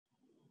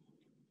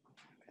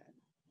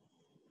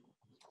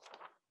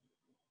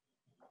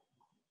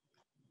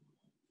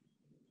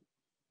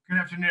Good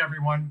afternoon,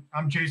 everyone.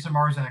 I'm Jason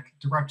Marzak,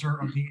 Director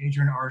of the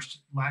Adrian Arsht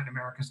Latin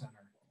America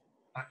Center.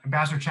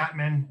 Ambassador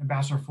Chapman,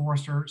 Ambassador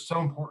Forrester,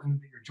 so important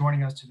that you're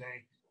joining us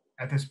today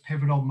at this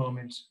pivotal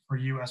moment for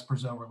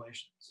U.S.-Brazil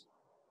relations.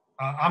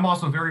 I'm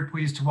also very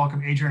pleased to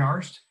welcome Adrian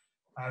Arsht,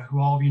 who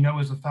all of you know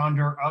is the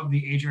founder of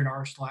the Adrian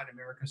Arsht Latin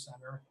America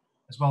Center,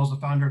 as well as the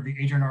founder of the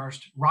Adrian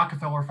Arsht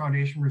Rockefeller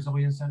Foundation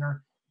Resilience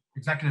Center,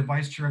 Executive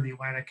Vice Chair of the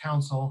Atlantic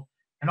Council,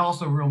 and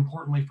also, real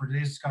importantly for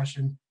today's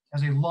discussion,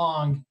 has a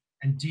long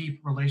and deep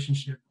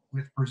relationship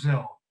with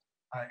Brazil.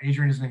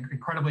 Adrian is an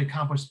incredibly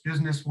accomplished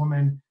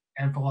businesswoman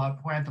and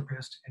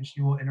philanthropist, and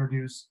she will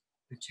introduce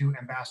the two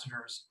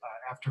ambassadors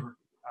after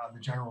the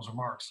General's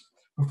remarks.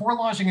 Before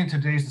launching into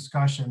today's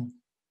discussion,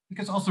 I think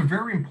it's also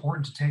very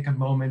important to take a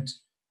moment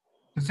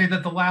to say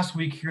that the last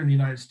week here in the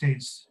United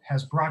States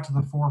has brought to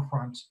the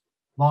forefront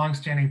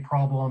long-standing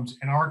problems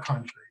in our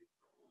country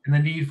and the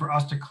need for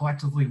us to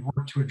collectively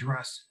work to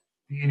address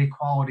the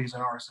inequalities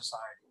in our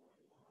society.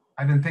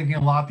 I've been thinking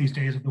a lot these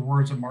days of the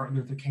words of Martin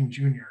Luther King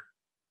Jr.,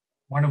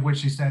 one of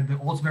which he said, the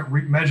ultimate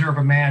measure of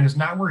a man is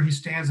not where he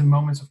stands in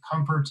moments of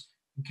comfort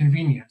and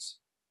convenience,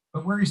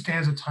 but where he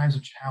stands at times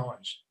of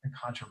challenge and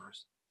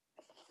controversy.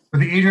 For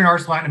the Adrian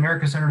Arsht Latin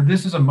America Center,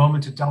 this is a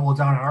moment to double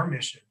down on our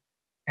mission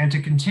and to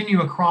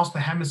continue across the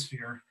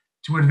hemisphere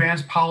to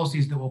advance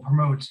policies that will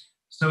promote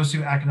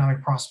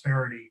socioeconomic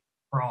prosperity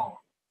for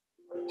all.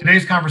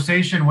 Today's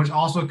conversation, which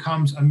also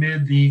comes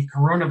amid the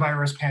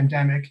coronavirus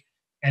pandemic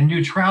and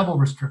new travel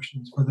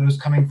restrictions for those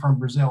coming from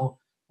Brazil,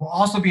 will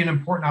also be an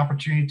important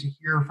opportunity to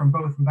hear from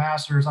both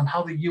ambassadors on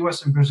how the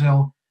U.S. and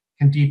Brazil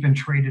can deepen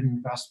trade and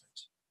investment.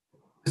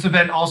 This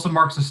event also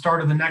marks the start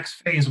of the next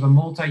phase of a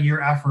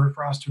multi-year effort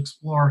for us to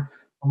explore,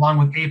 along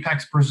with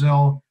Apex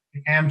Brazil,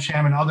 the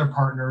AmCham, and other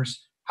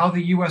partners, how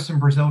the U.S. and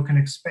Brazil can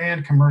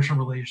expand commercial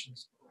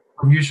relations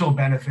for mutual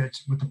benefit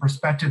with the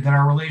perspective that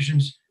our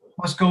relations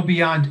must go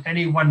beyond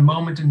any one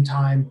moment in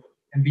time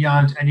and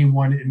beyond any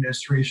one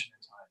administration in time.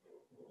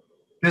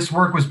 This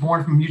work was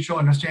born from mutual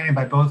understanding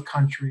by both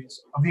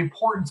countries of the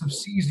importance of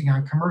seizing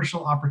on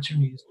commercial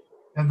opportunities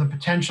that have the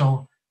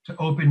potential to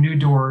open new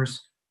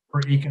doors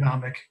for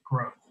economic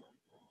growth.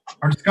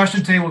 Our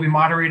discussion today will be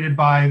moderated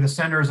by the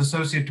Center's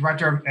Associate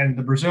Director and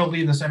the Brazil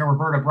lead in the Center,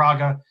 Roberta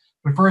Braga.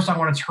 But first, I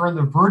want to turn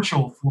the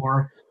virtual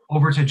floor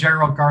over to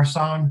General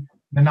Garçon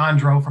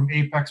Menandro from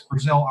Apex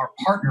Brazil, our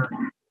partner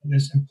in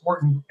this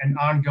important and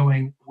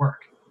ongoing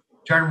work.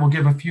 General will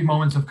give a few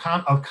moments of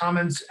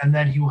comments, and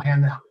then he will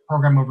hand the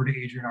program over to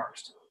Adrian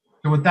Arsht.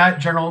 So with that,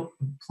 General,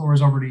 the floor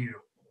is over to you.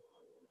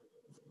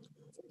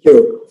 Thank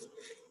you.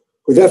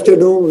 Good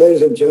afternoon,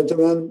 ladies and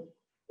gentlemen.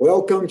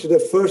 Welcome to the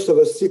first of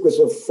a sequence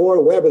of 4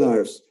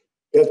 webinars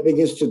that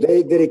begins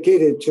today,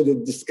 dedicated to the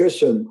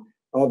discussion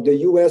of the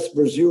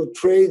U.S.-Brazil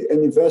trade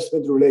and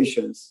investment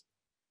relations.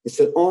 It's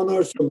an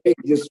honor to make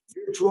this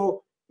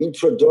virtual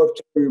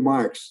introductory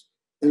remarks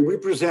and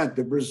represent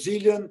the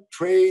Brazilian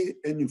Trade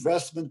and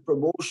Investment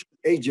Promotion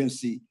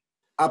Agency,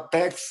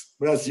 Apex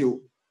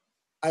Brazil.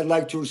 I'd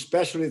like to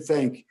especially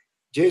thank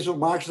Jason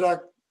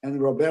Marzak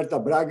and Roberta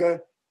Braga,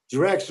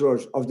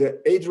 directors of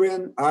the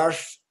Adrian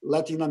Arsht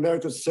Latin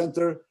America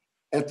Center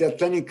at the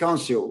Atlantic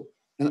Council,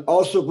 and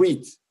also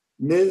greet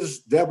Ms.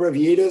 Deborah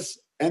Vieiras,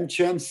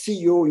 AmCham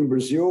CEO in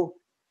Brazil,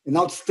 an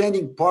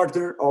outstanding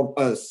partner of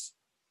us.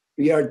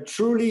 We are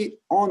truly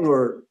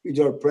honored with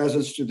your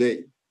presence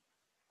today.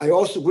 I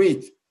also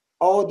greet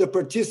all the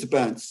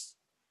participants.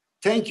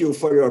 Thank you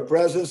for your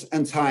presence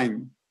and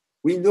time.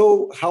 We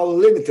know how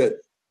limited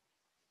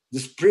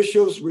this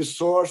precious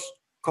resource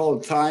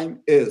called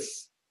time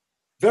is.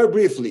 Very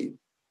briefly,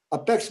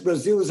 Apex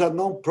Brazil is a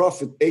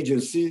non-profit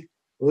agency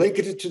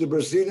linked to the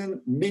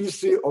Brazilian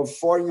Ministry of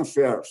Foreign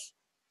Affairs.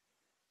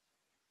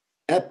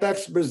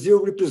 Apex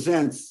Brazil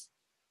represents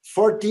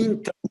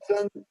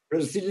 14,000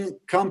 Brazilian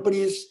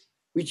companies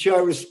which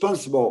are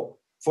responsible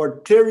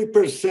for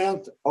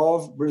 30%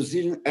 of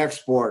Brazilian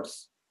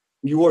exports.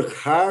 We work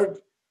hard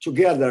to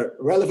gather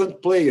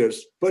relevant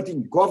players,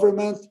 putting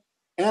government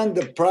and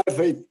the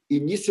private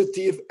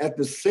initiative at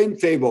the same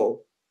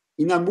table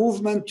in a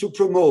movement to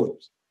promote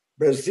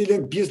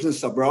Brazilian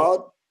business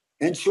abroad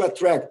and to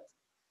attract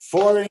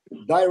foreign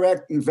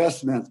direct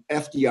investment,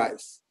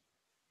 FDIs.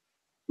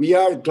 We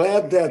are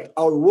glad that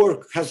our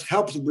work has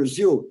helped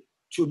Brazil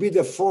to be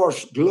the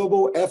fourth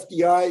global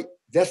FDI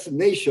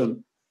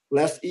destination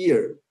last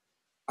year.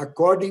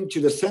 According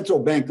to the Central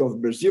Bank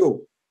of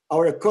Brazil,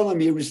 our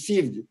economy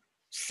received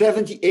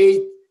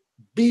 $78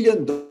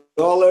 billion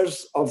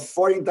of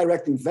foreign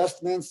direct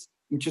investments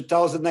in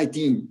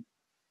 2019.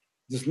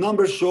 This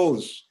number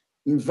shows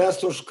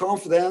investors'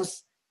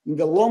 confidence in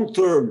the long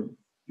term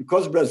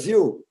because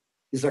Brazil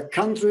is a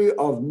country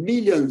of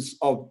millions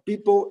of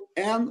people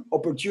and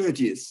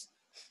opportunities.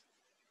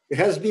 It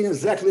has been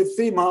exactly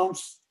 3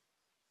 months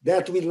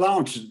that we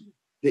launched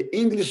the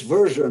English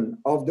version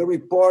of the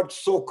report,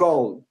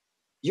 so-called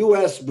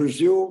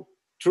U.S.-Brazil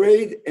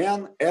Trade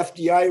and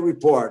FDI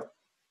Report,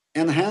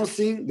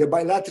 Enhancing the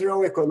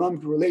Bilateral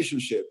Economic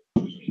Relationship.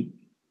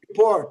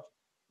 Report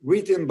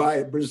written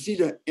by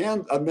Brazilian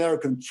and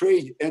American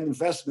trade and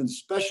investment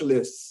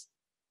specialists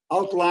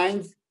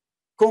outlined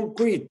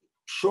concrete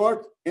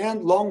short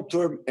and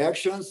long-term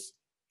actions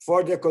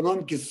for the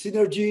economic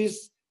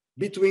synergies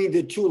between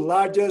the two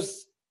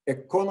largest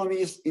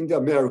economies in the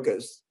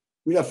Americas,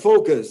 with a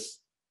focus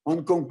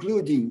on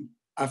concluding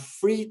a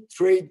free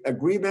trade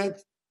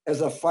agreement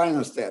as a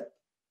final step.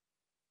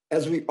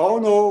 As we all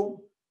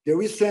know, the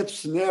recent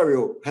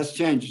scenario has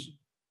changed.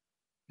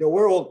 The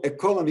world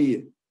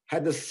economy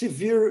had a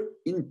severe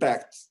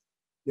impact.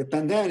 The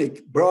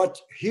pandemic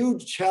brought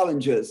huge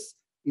challenges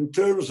in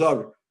terms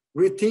of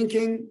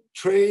rethinking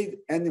trade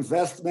and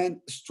investment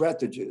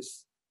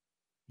strategies.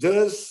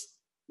 Thus,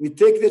 we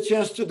take the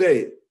chance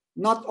today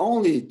not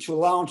only to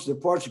launch the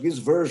Portuguese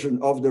version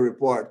of the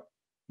report,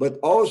 but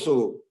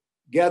also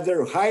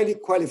gather highly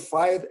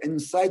qualified and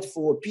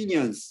insightful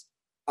opinions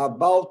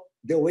about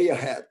the way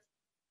ahead.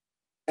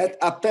 At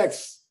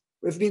Apex,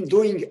 we've been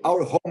doing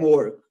our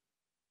homework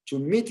to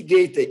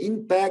mitigate the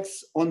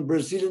impacts on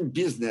Brazilian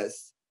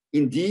business.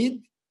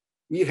 Indeed,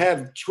 we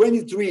have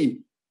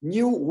 23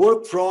 new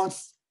work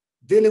fronts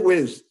dealing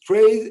with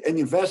trade and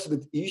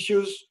investment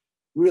issues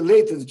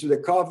related to the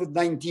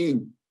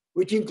COVID-19,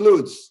 which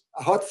includes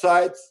hot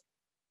sites,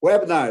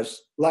 webinars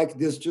like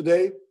this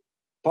today,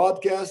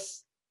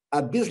 podcasts,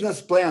 a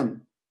business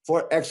plan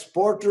for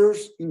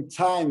exporters in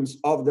times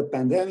of the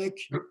pandemic,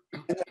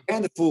 and a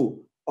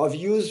handful of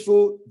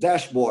useful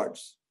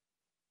dashboards.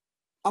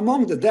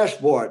 Among the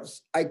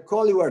dashboards, I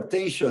call your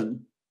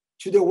attention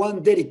to the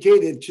one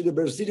dedicated to the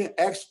Brazilian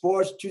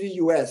exports to the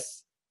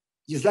US,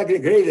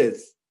 disaggregated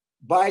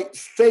by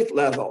state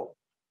level.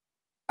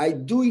 I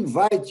do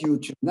invite you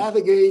to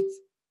navigate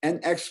and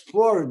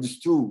explore this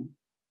tool.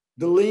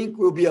 The link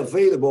will be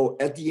available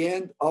at the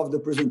end of the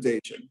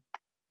presentation.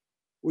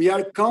 We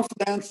are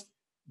confident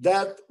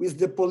that with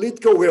the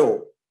political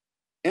will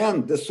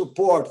and the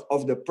support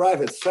of the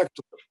private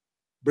sector,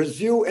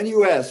 Brazil and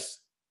US,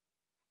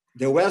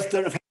 the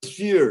Western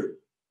Hemisphere,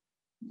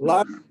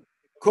 large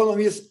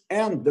economies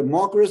and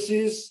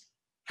democracies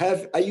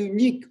have a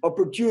unique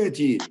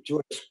opportunity to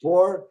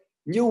explore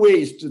new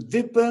ways to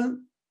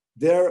deepen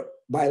their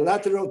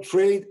bilateral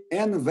trade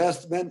and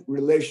investment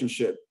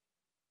relationship.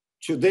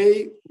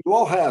 Today, we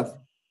all have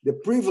the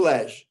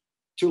privilege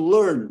to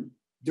learn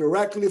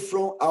directly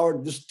from our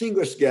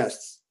distinguished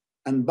guests,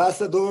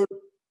 Ambassador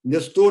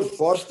Nestor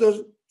Foster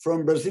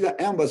from Brazilian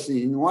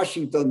Embassy in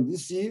Washington,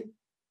 D.C.,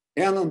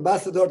 and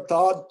Ambassador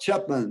Todd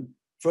Chapman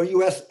from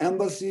U.S.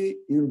 Embassy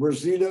in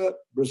Brasilia,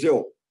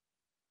 Brazil.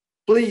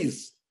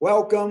 Please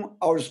welcome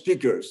our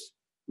speakers.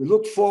 We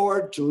look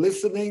forward to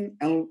listening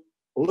and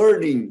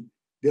learning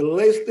the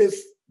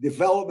latest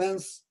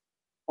developments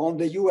on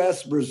the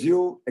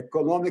U.S.-Brazil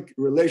economic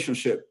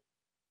relationship.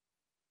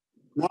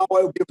 Now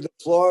I'll give the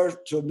floor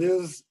to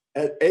Ms.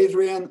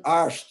 Adrienne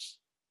Arsht,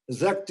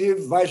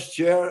 Executive Vice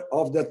Chair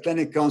of the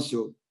Atlantic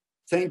Council.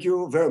 Thank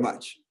you very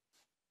much.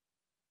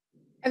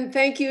 And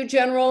thank you,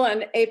 General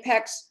and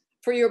Apex,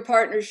 for your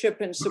partnership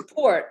and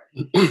support.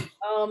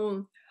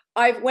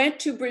 I went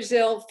to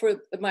Brazil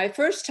for my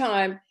first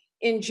time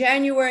in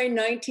January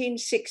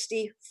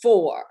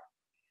 1964.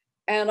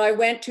 And I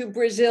went to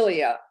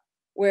Brasilia,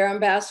 where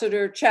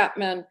Ambassador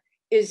Chapman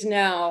is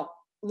now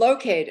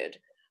located.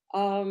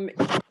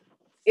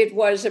 It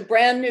was a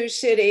brand new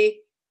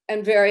city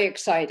and very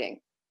exciting.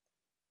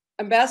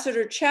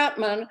 Ambassador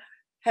Chapman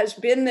has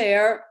been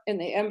there in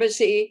the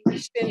embassy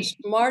since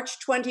March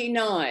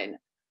 29,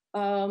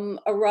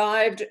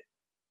 arrived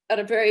at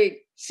a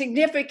very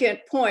significant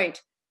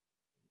point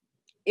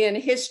in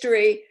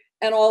history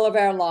and all of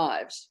our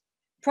lives.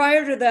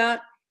 Prior to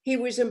that, he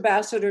was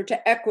ambassador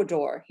to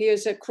Ecuador. He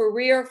is a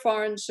career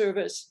Foreign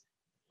Service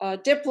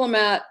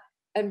diplomat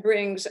and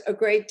brings a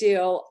great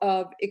deal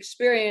of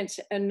experience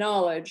and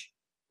knowledge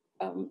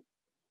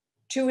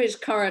to his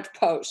current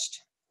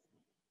post.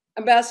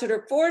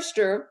 Ambassador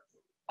Forster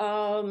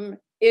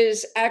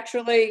is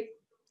actually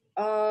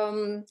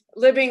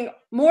living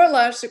more or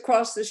less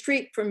across the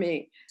street from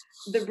me.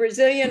 The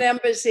Brazilian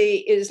embassy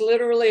is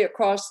literally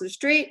across the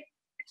street.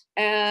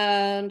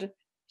 And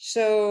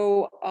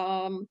so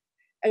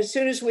as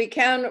soon as we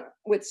can,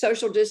 with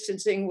social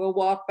distancing, we'll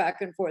walk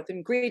back and forth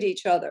and greet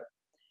each other.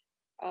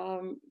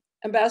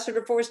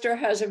 Ambassador Forster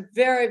has a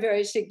very,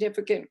 very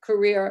significant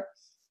career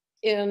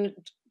in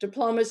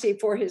diplomacy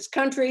for his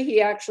country.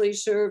 He actually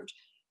served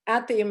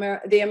at the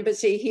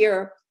embassy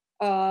here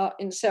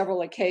in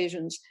several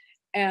occasions.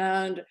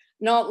 And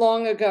not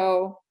long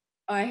ago,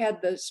 I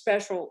had the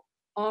special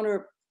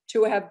honor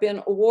to have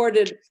been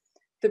awarded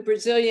the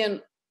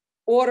Brazilian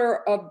Order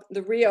of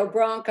the Rio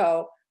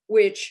Branco,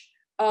 which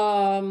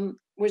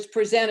was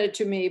presented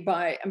to me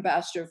by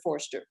Ambassador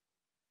Forster.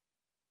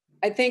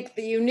 I think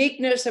the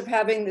uniqueness of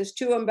having these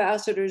two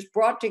ambassadors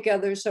brought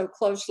together so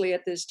closely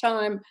at this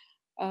time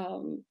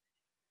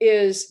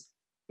is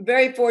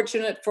very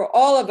fortunate for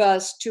all of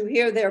us to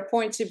hear their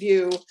points of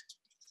view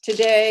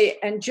today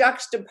and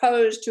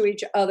juxtaposed to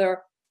each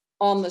other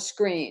on the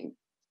screen.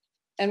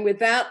 And with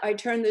that, I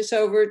turn this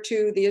over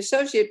to the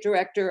Associate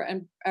Director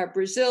and our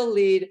Brazil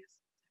lead,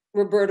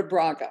 Roberta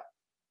Braga.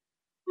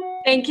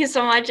 Thank you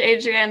so much,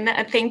 Adrian.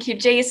 Thank you,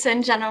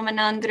 Jason, General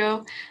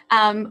Menandro.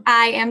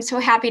 I am so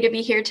happy to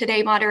be here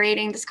today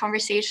moderating this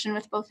conversation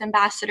with both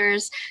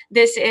ambassadors.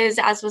 This is,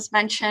 as was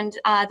mentioned,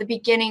 the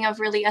beginning of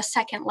really a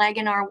second leg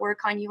in our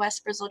work on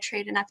US-Brazil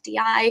trade and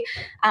FDI.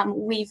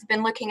 We've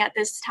been looking at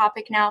this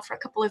topic now for a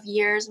couple of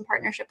years in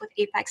partnership with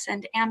Apex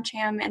and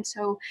AmCham, and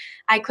so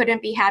I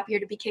couldn't be happier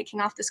to be kicking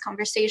off this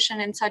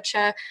conversation in such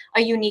a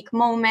unique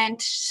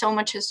moment. So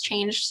much has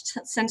changed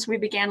since we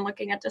began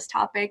looking at this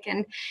topic,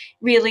 and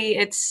really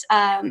it's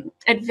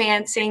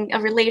advancing a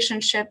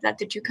relationship that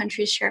the two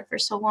countries share for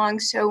so long.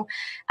 So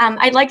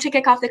I'd like to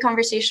kick off the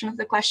conversation with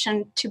a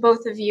question to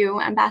both of you,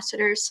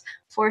 Ambassadors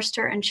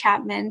Forster and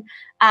Chapman.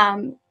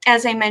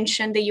 As I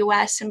mentioned, the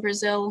US and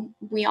Brazil,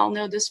 we all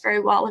know this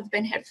very well, have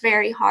been hit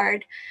very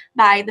hard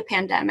by the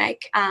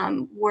pandemic,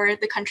 were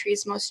the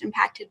countries most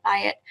impacted by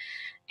it.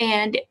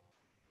 And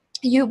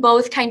you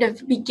both kind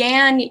of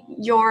began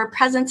your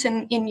presence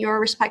in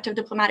your respective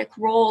diplomatic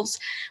roles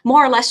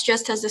more or less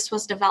just as this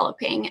was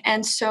developing.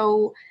 And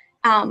so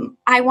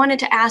I wanted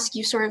to ask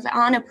you, sort of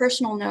on a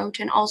personal note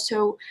and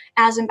also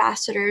as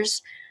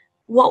ambassadors,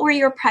 what were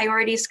your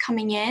priorities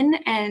coming in,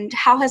 and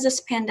how has this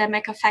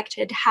pandemic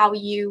affected how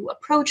you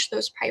approach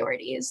those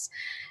priorities?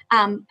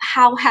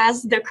 How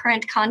has the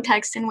current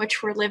context in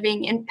which we're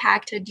living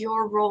impacted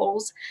your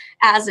roles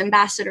as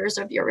ambassadors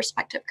of your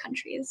respective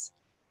countries?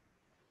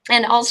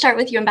 And I'll start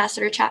with you,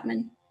 Ambassador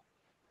Chapman.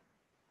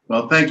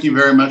 Well, thank you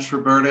very much,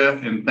 Roberta,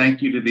 and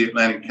thank you to the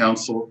Atlantic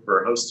Council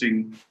for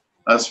hosting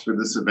us for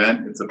this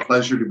event. It's a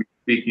pleasure to be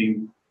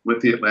speaking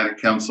with the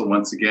Atlantic Council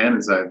once again,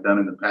 as I've done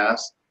in the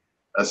past.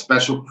 A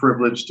special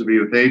privilege to be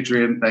with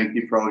Adrian. Thank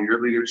you for all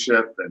your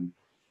leadership,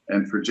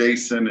 and for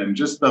Jason and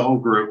just the whole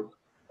group.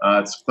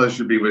 It's a pleasure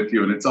to be with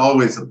you, and it's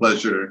always a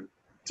pleasure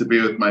to be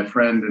with my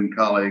friend and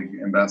colleague,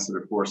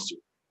 Ambassador Forster.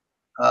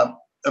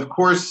 Of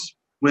course,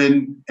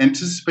 when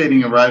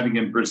anticipating arriving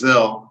in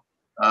Brazil,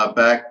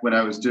 back when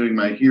I was doing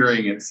my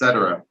hearing,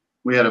 etc.,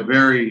 we had a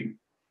very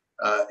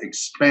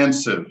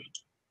expansive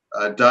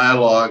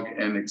dialogue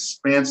and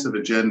expansive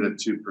agenda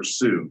to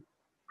pursue,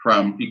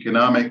 from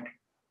economic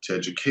to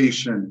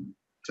education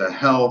to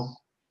health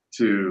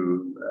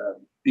to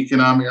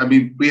economic. I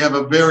mean, we have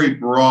a very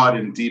broad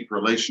and deep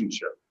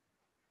relationship.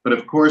 But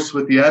of course,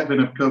 with the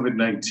advent of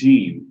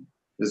COVID-19,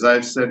 as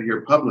I've said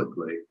here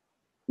publicly,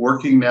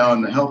 working now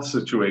in the health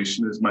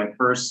situation is my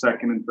first,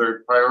 second, and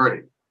third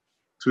priority.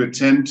 To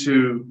attend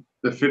to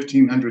the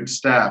 1,500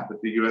 staff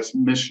at the U.S.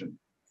 mission,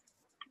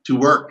 to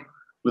work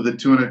with the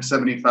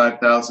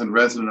 275,000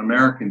 resident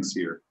Americans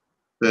here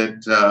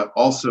that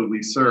also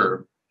we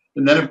serve.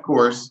 And then, of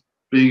course,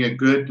 being a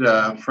good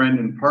friend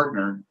and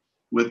partner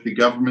with the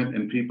government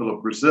and people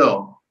of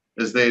Brazil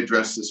as they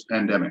address this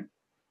pandemic.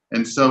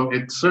 And so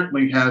it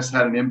certainly has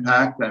had an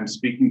impact. I'm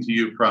speaking to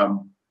you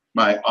from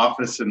my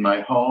office in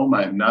my home.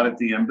 I'm not at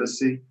the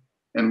embassy,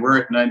 and we're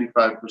at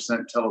 95%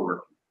 teleworking.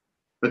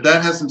 But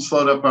that hasn't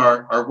slowed up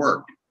our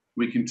work.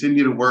 We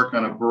continue to work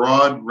on a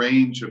broad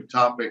range of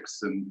topics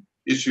and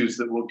issues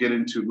that we'll get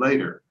into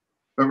later.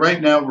 But right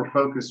now, we're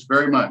focused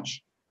very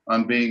much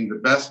on being the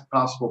best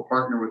possible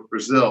partner with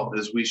Brazil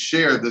as we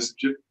share this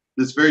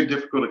very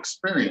difficult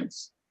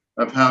experience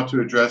of how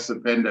to address a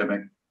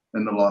pandemic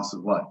and the loss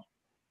of life.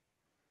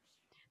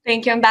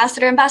 Thank you,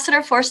 Ambassador.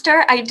 Ambassador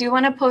Forster, I do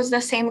want to pose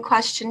the same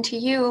question to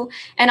you,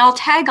 and I'll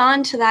tag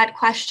on to that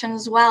question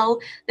as well.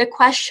 The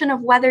question of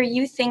whether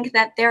you think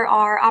that there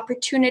are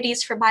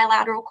opportunities for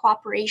bilateral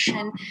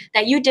cooperation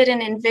that you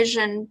didn't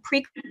envision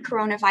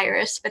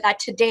pre-coronavirus, but that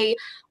today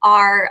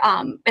are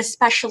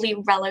especially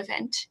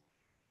relevant.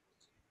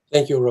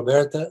 Thank you,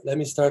 Roberta. Let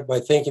me start by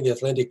thanking the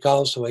Atlantic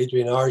Council,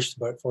 Adrian Arst,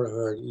 for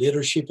her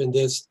leadership in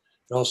this,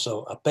 and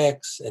also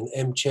Apex and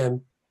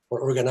AmCham for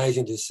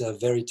organizing this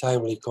very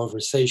timely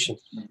conversation.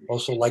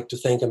 Also like to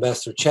thank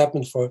Ambassador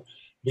Chapman for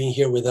being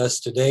here with us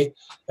today.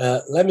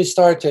 Let me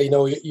start,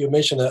 you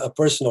mentioned a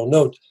personal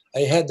note.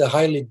 I had the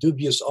highly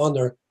dubious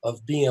honor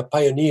of being a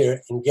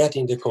pioneer in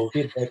getting the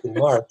COVID back in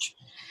March.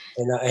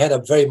 And I had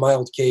a very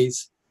mild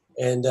case.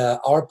 And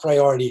our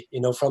priority,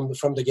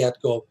 from the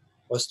get-go,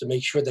 was to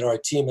make sure that our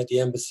team at the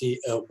embassy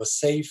was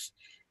safe.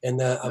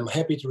 And I'm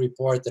happy to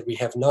report that we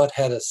have not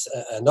had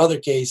another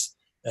case.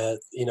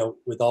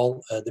 With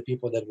all the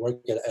people that work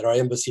at our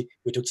embassy,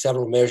 we took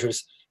several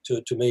measures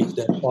to make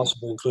that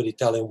possible, including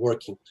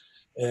teleworking.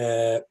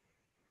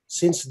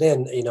 Since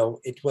then,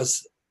 it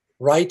was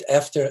right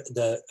after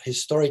the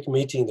historic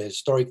meeting, the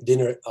historic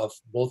dinner of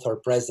both our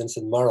presidents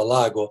in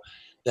Mar-a-Lago,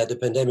 that the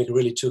pandemic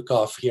really took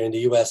off here in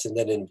the US and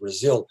then in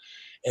Brazil.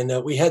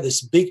 And we had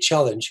this big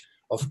challenge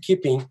of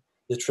keeping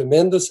the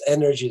tremendous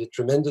energy, the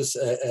tremendous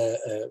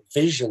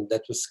vision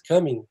that was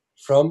coming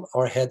from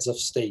our heads of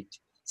state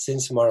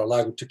since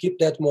Mar-a-Lago, to keep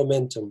that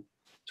momentum,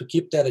 to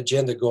keep that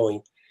agenda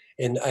going.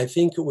 And I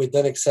think we've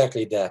done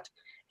exactly that.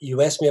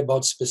 You asked me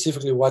about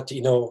specifically what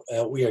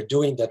we are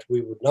doing that we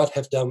would not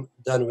have done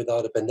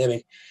without a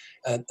pandemic.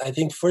 And I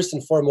think first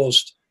and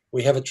foremost,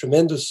 we have a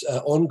tremendous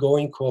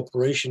ongoing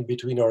cooperation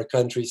between our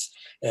countries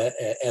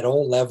at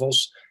all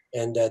levels.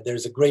 And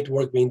there's a great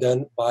work being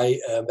done by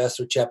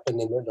Ambassador Chapman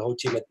and the whole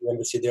team at the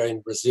embassy there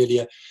in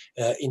Brasilia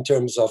in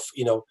terms of,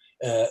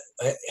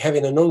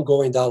 having an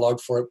ongoing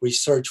dialogue for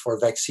research, for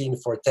vaccine,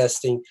 for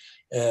testing,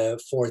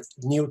 for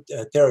new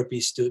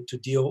therapies to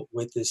deal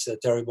with this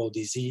terrible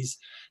disease.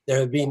 There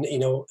have been,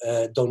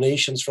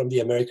 donations from the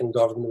American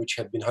government, which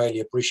have been highly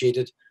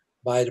appreciated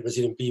by the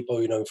Brazilian people,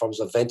 in forms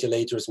of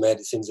ventilators,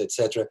 medicines,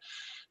 etc.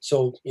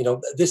 So,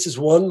 this is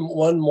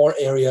one more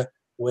area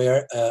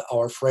where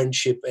our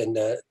friendship and,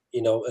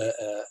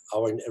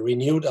 our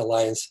renewed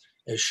alliance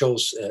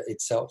shows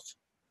itself.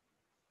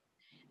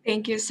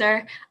 Thank you,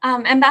 sir.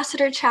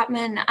 Ambassador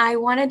Chapman, I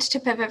wanted to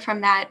pivot from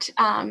that,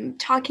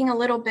 talking a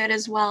little bit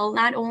as well,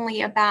 not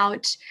only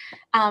about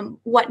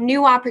what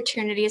new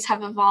opportunities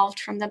have evolved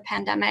from the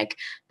pandemic,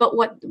 but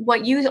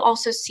what you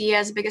also see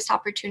as biggest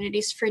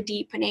opportunities for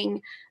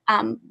deepening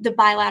the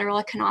bilateral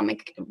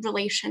economic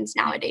relations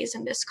nowadays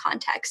in this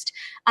context.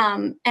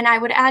 And I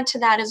would add to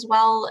that as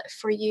well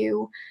for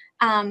you,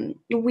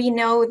 we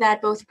know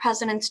that both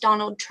Presidents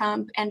Donald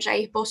Trump and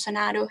Jair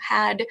Bolsonaro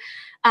had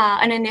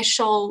an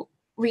initial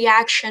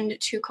reaction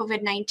to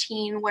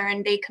COVID-19,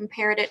 wherein they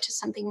compared it to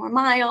something more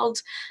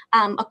mild,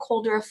 a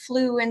colder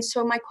flu. And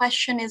so my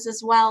question is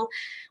as well,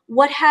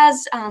 what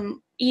has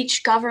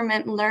each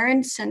government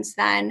learned since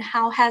then?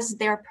 How has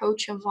their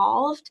approach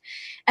evolved?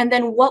 And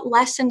then what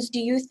lessons do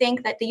you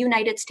think that the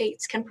United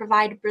States can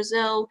provide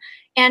Brazil,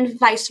 and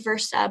vice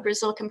versa,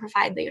 Brazil can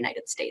provide the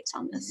United States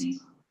on this?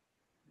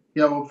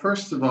 Yeah, well,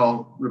 first of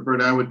all,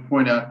 Roberta, I would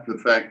point out the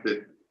fact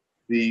that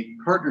the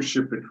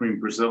partnership between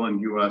Brazil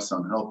and US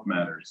on health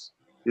matters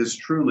is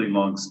truly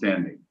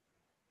longstanding.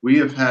 We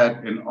have had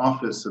an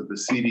office of the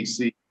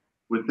CDC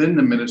within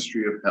the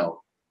Ministry of Health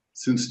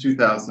since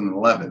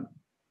 2011.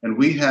 And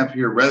we have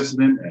here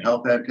resident, a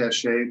health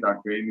attaché,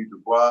 Dr. Amy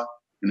Dubois,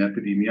 an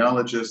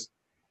epidemiologist,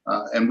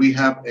 and we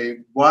have a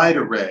wide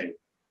array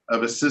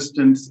of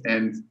assistance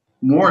and,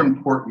 more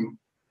important,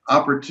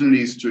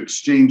 opportunities to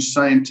exchange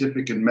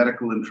scientific and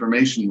medical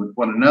information with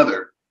one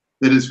another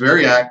that is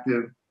very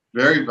active,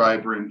 very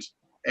vibrant,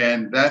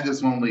 and that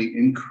has only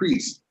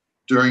increased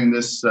during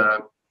this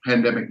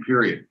pandemic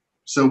period.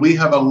 So we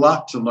have a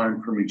lot to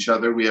learn from each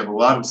other. We have a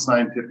lot of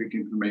scientific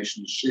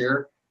information to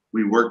share.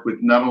 We work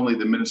with not only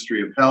the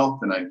Ministry of Health,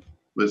 and I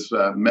was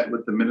met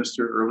with the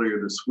minister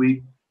earlier this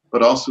week,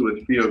 but also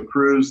with Fio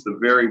Cruz, the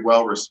very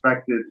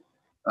well-respected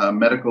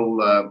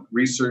medical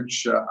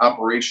research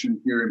operation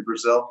here in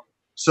Brazil.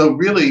 So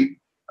really,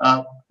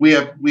 we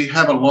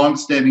have a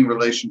long-standing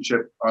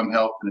relationship on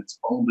health, and it's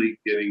only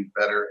getting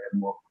better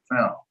and more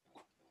profound.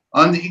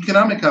 On the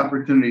economic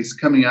opportunities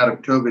coming out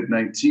of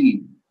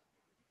COVID-19,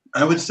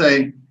 I would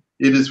say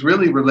it is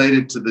really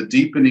related to the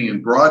deepening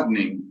and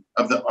broadening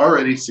of the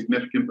already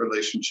significant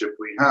relationship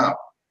we have.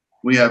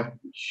 We have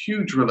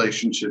huge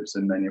relationships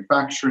in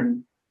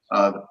manufacturing,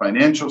 the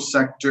financial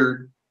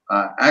sector,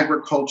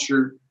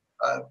 agriculture.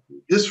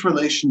 This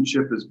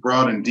relationship is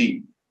broad and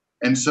deep.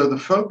 And so the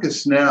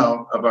focus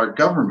now of our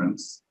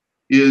governments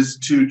is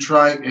to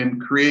try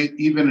and create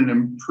even an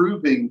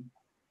improving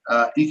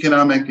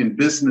economic and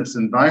business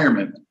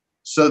environment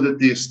so that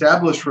the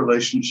established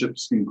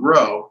relationships can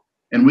grow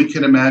and we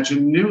can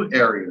imagine new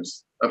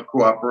areas of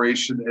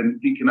cooperation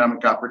and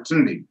economic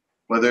opportunity,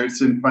 whether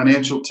it's in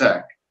financial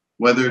tech,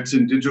 whether it's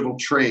in digital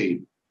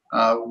trade,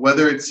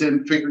 whether it's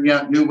in figuring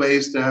out new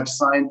ways to have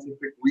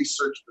scientific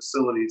research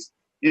facilities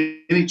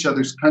in each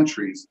other's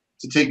countries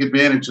to take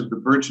advantage of the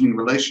burgeoning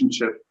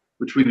relationship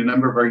between a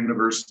number of our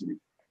universities.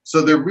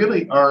 So there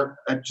really are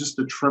just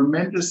a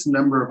tremendous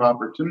number of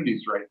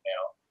opportunities right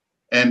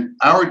now. And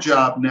our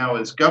job now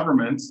as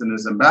governments and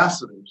as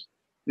ambassadors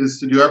is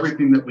to do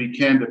everything that we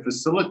can to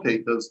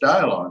facilitate those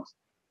dialogues.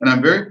 And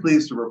I'm very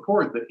pleased to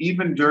report that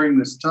even during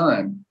this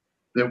time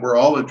that we're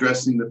all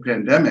addressing the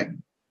pandemic,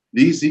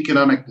 these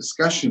economic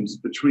discussions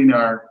between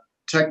our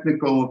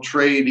technical,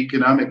 trade,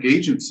 economic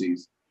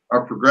agencies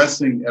are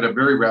progressing at a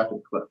very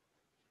rapid clip.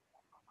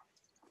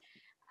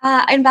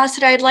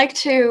 Ambassador, I'd like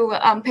to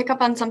pick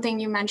up on something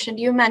you mentioned.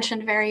 You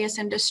mentioned various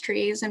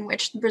industries in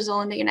which Brazil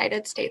and the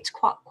United States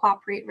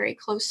cooperate very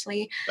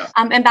closely. Yeah.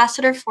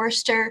 Ambassador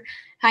Forster,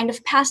 kind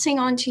of passing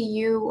on to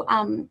you,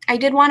 I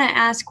did want to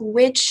ask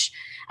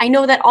I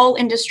know that all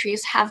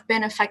industries have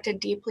been affected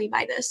deeply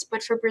by this,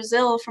 but for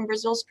Brazil, from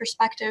Brazil's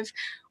perspective,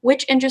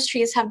 which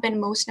industries have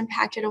been most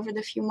impacted over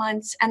the few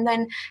months? And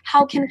then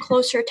how can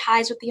closer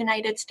ties with the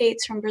United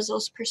States from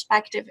Brazil's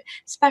perspective,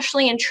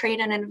 especially in trade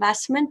and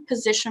investment,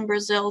 position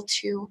Brazil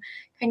to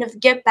kind of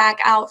get back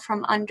out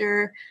from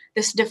under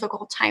this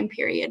difficult time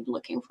period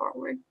looking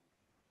forward?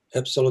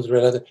 Absolutely,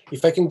 Renata.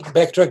 If I can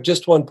backtrack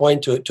just one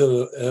point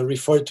to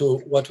refer to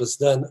what was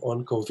done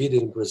on COVID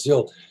in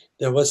Brazil,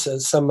 there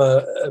was some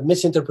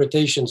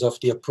misinterpretations of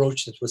the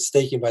approach that was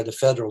taken by the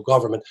federal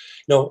government.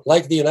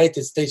 Like the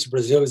United States,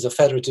 Brazil is a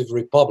federative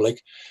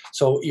republic,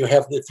 so you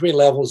have the three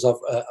levels of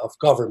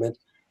government.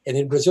 And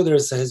in Brazil, there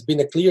has been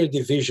a clear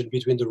division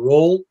between the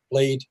role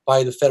played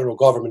by the federal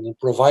government in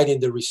providing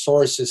the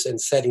resources and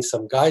setting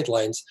some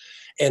guidelines,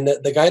 and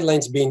the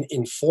guidelines being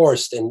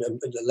enforced and,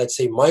 let's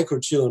say,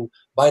 micro-tuned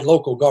by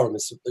local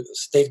governments,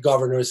 state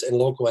governors and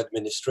local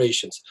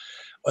administrations.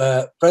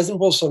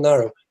 President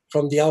Bolsonaro,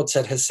 from the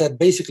outset, has said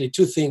basically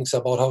two things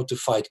about how to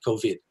fight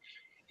COVID.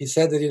 He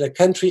said that in a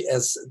country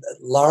as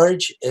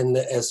large and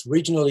as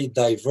regionally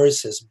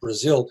diverse as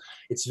Brazil,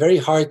 it's very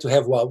hard to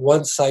have a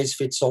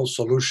one-size-fits-all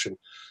solution.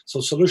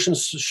 So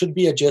solutions should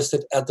be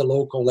adjusted at the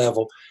local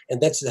level,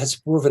 and that's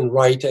proven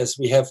right, as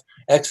we have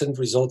excellent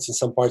results in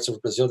some parts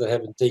of Brazil that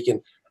haven't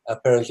taken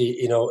apparently,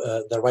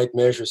 the right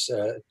measures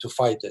to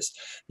fight this.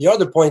 The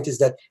other point is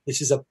that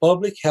this is a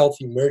public health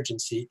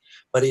emergency,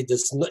 but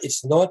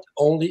it's not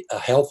only a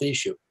health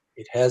issue.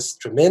 It has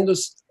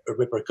tremendous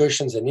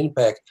repercussions and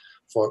impact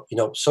for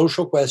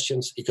social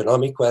questions,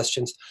 economic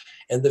questions,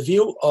 and the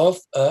view of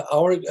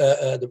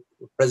the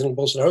President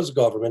Bolsonaro's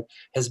government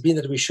has been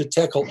that we should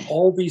tackle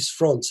all these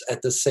fronts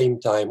at the same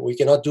time. We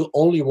cannot do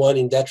only one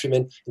in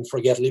detriment and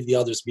leave the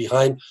others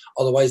behind.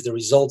 Otherwise, the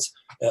results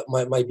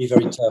might be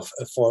very tough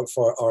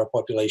for our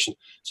population.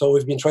 So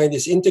we've been trying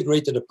this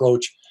integrated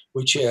approach,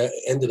 which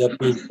ended up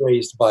being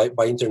praised by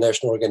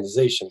international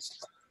organizations.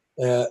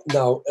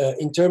 Now,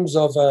 in terms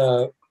of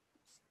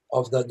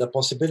the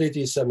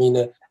possibilities,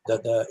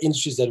 the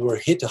industries that were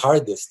hit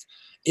hardest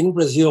in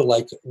Brazil,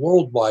 like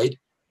worldwide,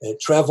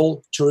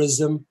 travel,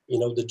 tourism,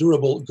 the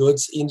durable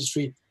goods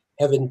industry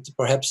haven't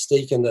perhaps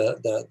taken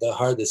the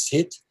hardest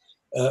hit.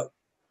 It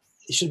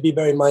should be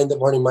borne in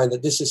mind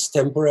that this is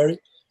temporary.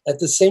 At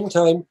the same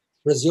time,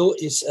 Brazil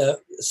is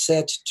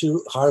set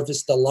to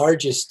harvest the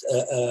largest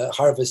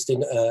harvest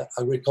in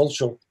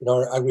agricultural, in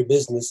our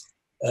agribusiness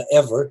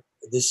ever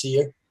this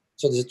year.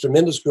 So there's a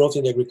tremendous growth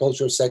in the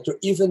agricultural sector,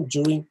 even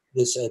during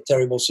this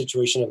terrible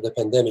situation of the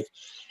pandemic.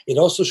 It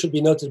also should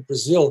be noted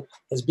Brazil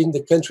has been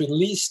the country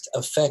least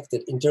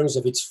affected in terms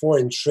of its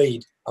foreign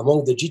trade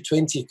among the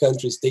G20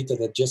 countries, data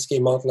that just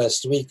came out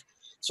last week.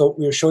 So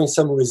we are showing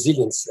some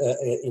resilience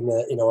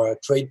in our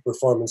trade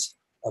performance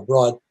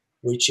abroad,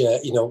 which I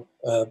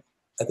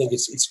think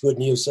it's good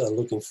news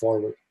looking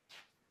forward.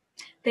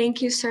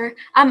 Thank you, sir.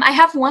 I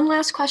have one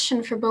last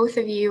question for both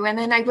of you, and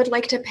then I would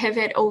like to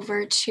pivot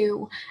over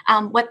to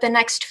what the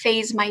next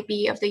phase might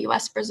be of the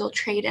U.S.-Brazil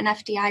trade and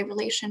FDI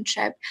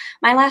relationship.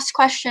 My last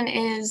question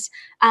is,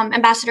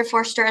 Ambassador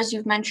Forster, as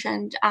you've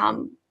mentioned,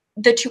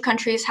 the two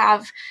countries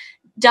have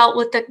dealt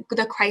with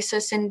the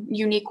crisis in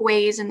unique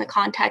ways in the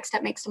context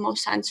that makes the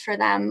most sense for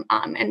them,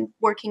 and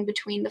working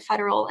between the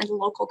federal and the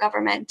local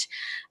government.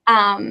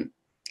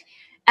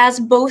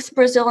 As both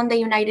Brazil and the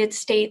United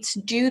States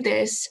do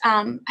this,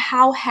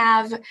 how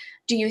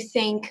do you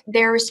think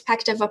their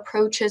respective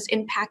approaches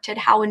impacted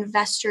how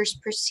investors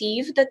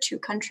perceive the two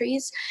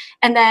countries?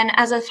 And then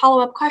as a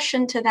follow-up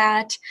question to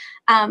that,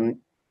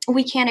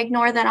 we can't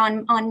ignore that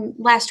on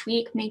last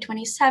week, May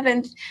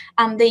 27th,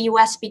 the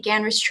US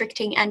began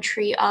restricting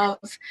entry of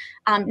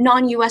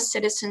non-US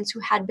citizens who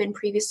had been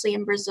previously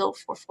in Brazil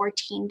for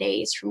 14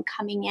 days from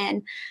coming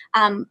in.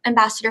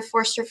 Ambassador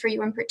Forster, for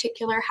you in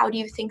particular, how do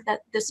you think that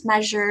this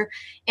measure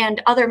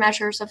and other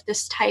measures of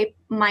this type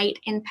might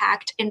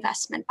impact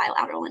investment,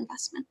 bilateral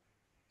investment?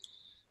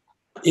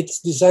 It's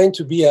designed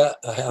to be a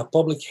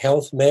public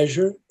health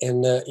measure,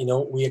 and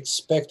we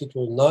expect it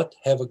will not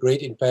have a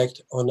great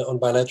impact on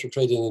bilateral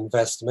trade and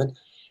investment.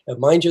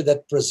 Mind you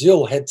that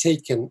Brazil had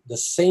taken the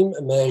same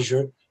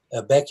measure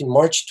back in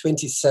March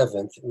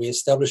 27th. We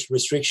established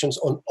restrictions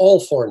on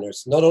all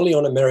foreigners, not only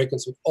on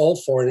Americans, but all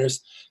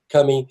foreigners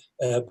coming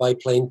by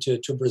plane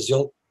to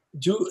Brazil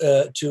due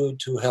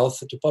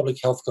to public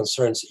health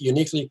concerns,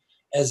 uniquely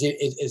as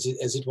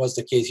it was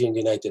the case here in the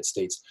United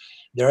States.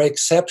 There are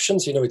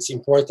exceptions. It's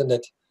important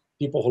that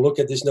people who look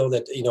at this know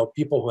that,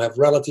 people who have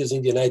relatives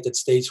in the United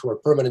States who are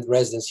permanent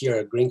residents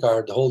here, green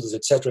card holders,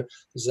 etc.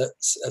 There's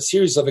a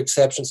series of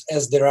exceptions,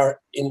 as there are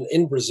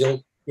in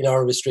Brazil in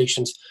our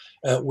restrictions,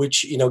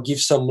 which, give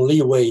some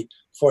leeway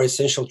for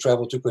essential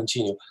travel to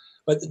continue.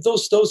 But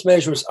those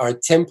measures are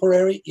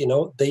temporary.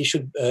 They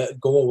should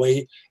go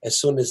away as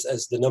soon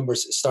as the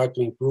numbers start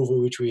to improve,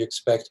 which we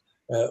expect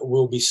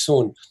will be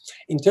soon.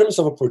 In terms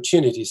of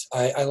opportunities,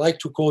 I like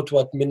to quote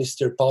what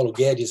Minister Paulo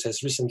Guedes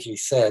has recently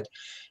said,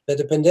 that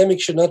the pandemic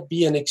should not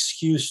be an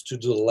excuse to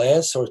do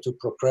less or to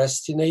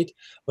procrastinate,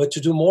 but to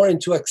do more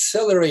and to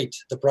accelerate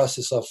the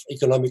process of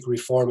economic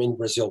reform in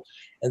Brazil.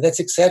 And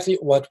that's exactly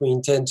what we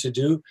intend to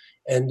do.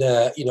 And,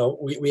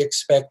 we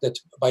expect that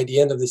by the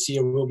end of this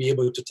year, we'll be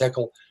able to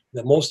tackle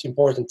the most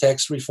important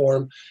tax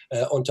reform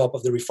on top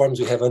of the reforms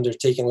we have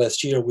undertaken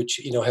last year, which,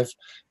 have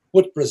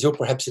put Brazil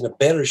perhaps in a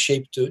better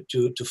shape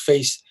to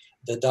face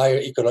the dire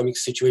economic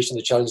situation,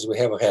 the challenges we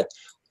have ahead.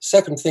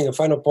 Second thing, a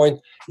final point,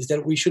 is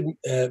that we should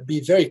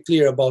be very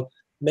clear about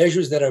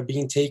measures that are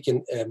being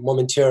taken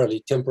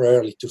momentarily,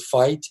 temporarily, to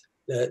fight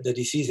the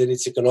disease and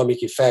its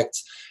economic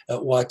effects,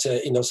 what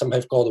some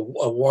have called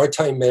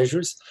wartime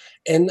measures,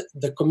 and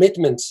the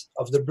commitments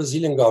of the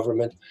Brazilian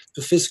government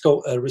to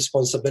fiscal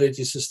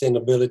responsibility,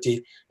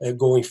 sustainability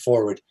going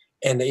forward.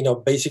 and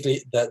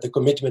basically the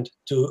commitment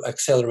to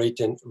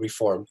accelerating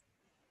reform.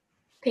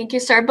 Thank you,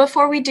 sir.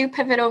 Before we do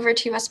pivot over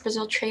to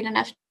U.S.-Brazil trade and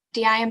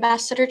FDI,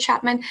 Ambassador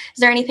Chapman, is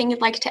there anything you'd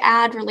like to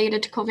add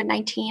related to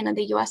COVID-19 and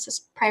the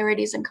U.S.'s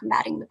priorities in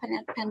combating the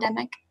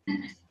pandemic?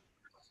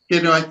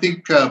 I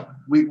think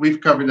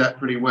we've covered that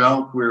pretty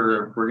well.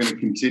 We're going to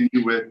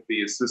continue with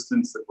the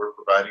assistance that we're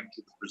providing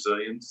to the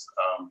Brazilians,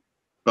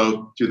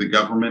 both to the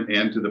government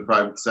and to the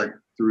private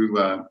sector through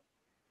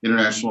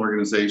international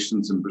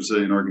organizations and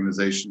Brazilian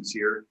organizations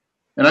here.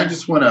 And I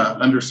just want to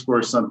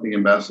underscore something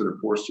Ambassador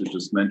Forster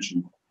just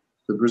mentioned.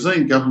 The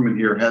Brazilian government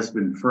here has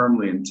been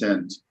firmly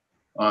intent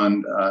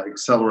on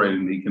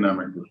accelerating the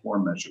economic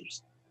reform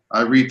measures.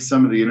 I read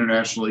some of the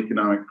international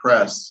economic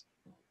press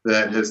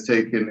that has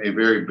taken a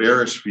very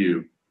bearish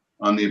view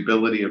on the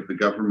ability of the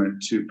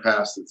government to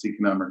pass its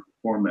economic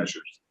reform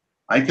measures.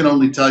 I can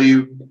only tell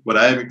you what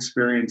I have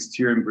experienced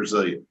here in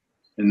Brasilia,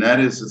 and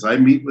that is as I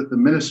meet with the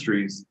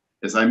ministries,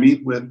 as I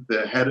meet with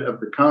the head of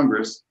the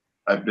Congress,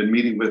 I've been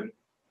meeting with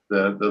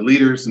the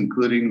leaders,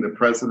 including the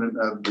president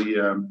of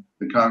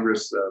the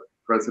Congress,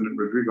 President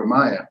Rodrigo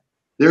Maia.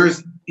 There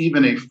is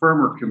even a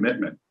firmer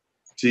commitment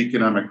to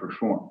economic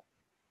reform.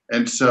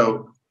 And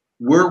so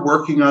we're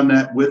working on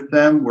that with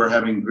them. We're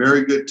having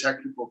very good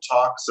technical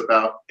talks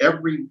about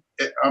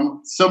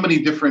so many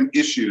different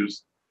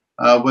issues,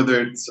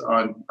 whether it's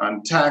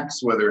on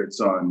tax, whether it's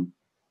on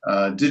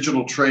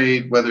digital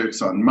trade, whether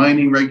it's on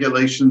mining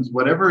regulations,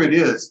 whatever it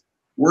is,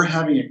 we're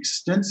having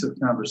extensive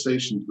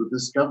conversations with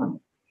this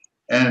government.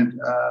 And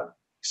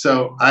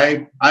so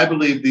I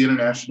believe the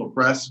international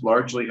press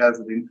largely has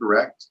it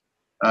incorrect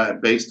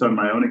based on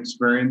my own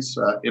experience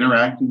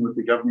interacting with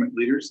the government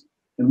leaders.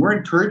 And we're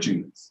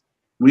encouraging this.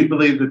 We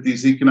believe that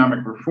these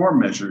economic reform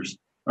measures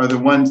are the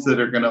ones that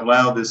are going to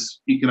allow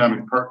this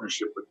economic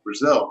partnership with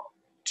Brazil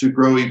to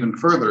grow even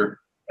further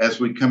as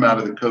we come out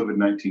of the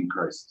COVID-19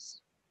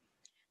 crisis.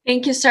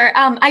 Thank you, sir.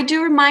 I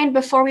do remind,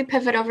 before we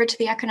pivot over to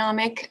the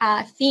economic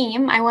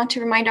theme, I want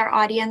to remind our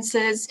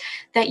audiences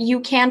that you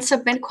can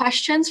submit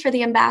questions for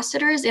the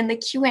ambassadors in the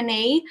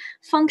Q&A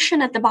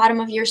function at the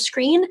bottom of your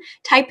screen.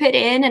 Type it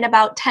in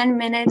about 10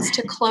 minutes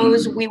to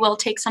close. We will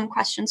take some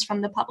questions from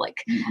the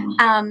public.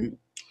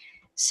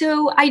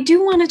 So I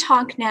do want to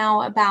talk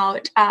now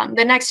about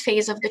the next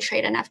phase of the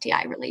trade and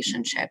FDI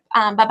relationship.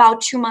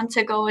 About 2 months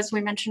ago, as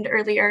we mentioned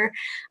earlier,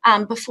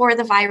 before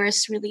the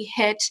virus really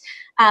hit,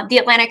 the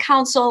Atlantic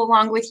Council,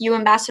 along with you,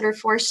 Ambassador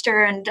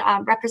Forster, and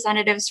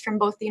representatives from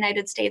both the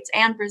United States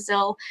and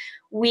Brazil,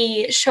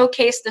 we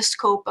showcased the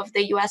scope of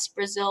the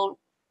U.S.-Brazil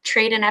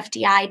trade and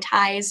FDI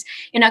ties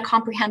in a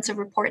comprehensive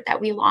report that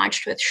we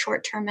launched with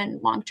short-term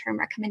and long-term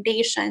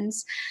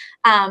recommendations.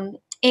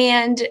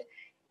 And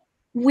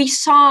we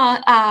saw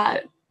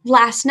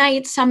last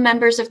night some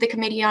members of the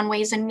Committee on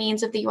Ways and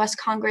Means of the U.S.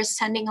 Congress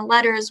sending a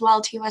letter as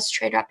well to U.S.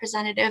 Trade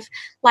Representative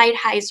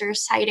Lighthizer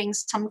citing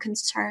some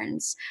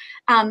concerns.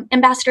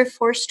 Ambassador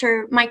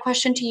Forster, my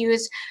question to you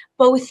is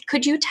both,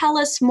 could you tell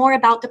us more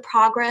about the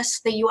progress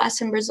the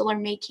U.S. and Brazil are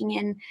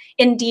making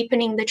in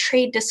deepening the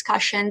trade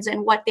discussions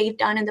and what they've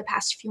done in the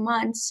past few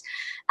months?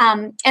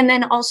 And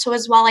then also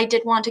as well, I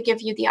did want to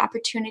give you the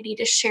opportunity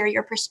to share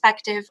your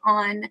perspective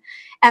on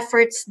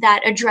efforts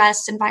that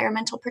address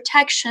environmental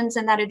protections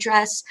and that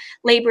address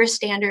labor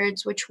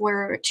standards, which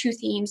were 2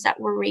 themes that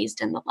were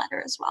raised in the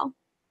letter as well.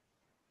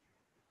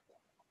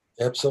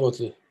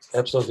 Absolutely.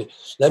 Absolutely.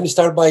 Let me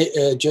start by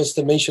just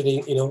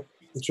mentioning,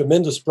 the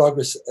tremendous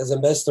progress, as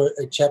Ambassador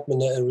Chapman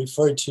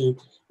referred to.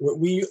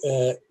 We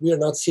are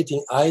not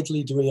sitting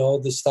idly doing all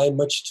this time,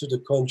 much to the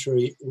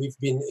contrary. We've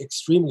been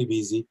extremely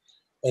busy,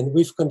 and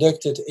we've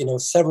conducted,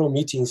 several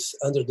meetings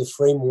under the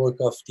framework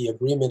of the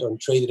Agreement on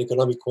Trade and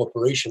Economic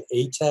Cooperation,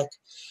 ATAC.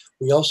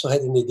 We also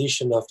had an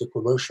edition of the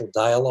Commercial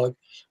Dialogue.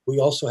 We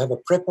also have a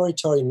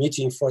preparatory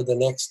meeting for the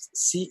next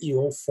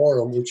CEO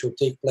Forum, which will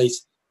take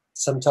place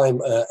sometime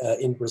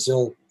in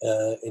Brazil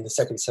in the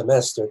second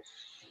semester.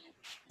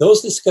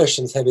 Those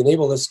discussions have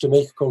enabled us to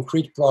make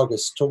concrete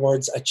progress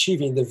towards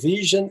achieving the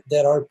vision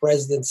that our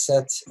president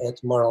set at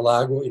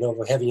Mar-a-Lago,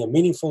 of having a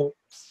meaningful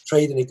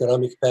trade and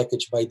economic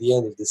package by the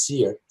end of this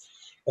year.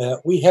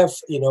 We have,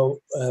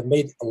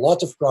 made a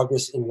lot of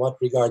progress in what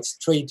regards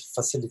trade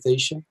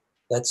facilitation.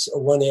 That's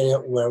one area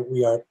where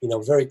we are,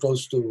 very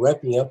close to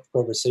wrapping up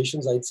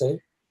conversations, I'd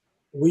say.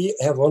 We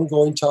have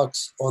ongoing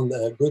talks on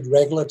good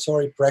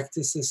regulatory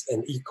practices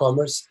and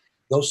e-commerce.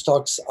 Those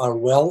talks are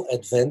well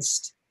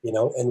advanced,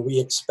 and we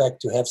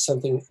expect to have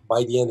something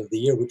by the end of the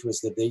year, which was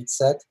the date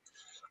set.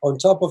 On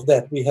top of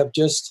that, we have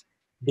just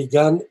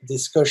begun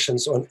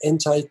discussions on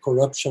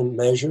anti-corruption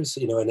measures,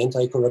 an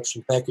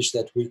anti-corruption package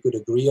that we could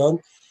agree on.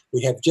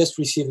 We have just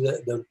received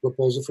the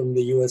proposal from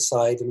the US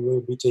side, and we'll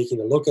be taking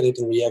a look at it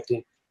and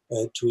reacting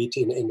to it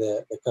in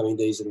the coming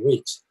days and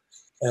weeks.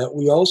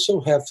 We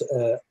also have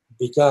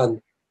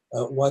begun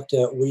what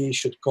we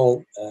should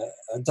call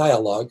a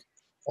dialogue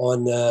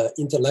on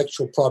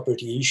intellectual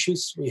property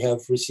issues. We have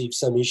received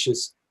some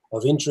issues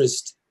of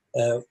interest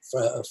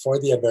for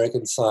the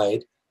American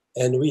side.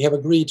 And we have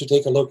agreed to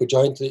take a look,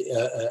 jointly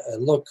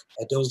look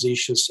at those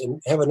issues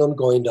and have an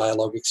ongoing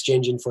dialogue,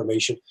 exchange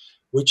information,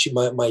 which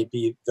might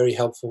be very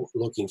helpful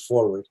looking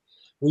forward.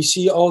 We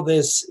see all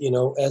this,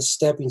 as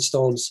stepping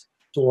stones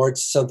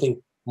towards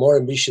something more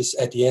ambitious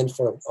at the end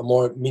for a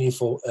more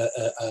meaningful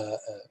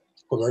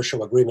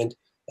commercial agreement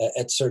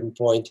at certain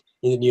point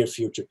in the near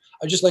future.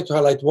 I'd just like to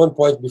highlight one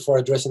point before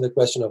addressing the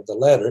question of the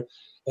letter,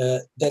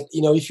 that,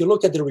 if you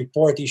look at the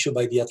report issued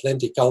by the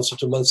Atlantic Council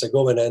 2 months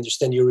ago, and I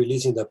understand you're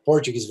releasing the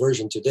Portuguese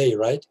version today,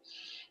 right?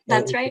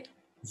 That's right.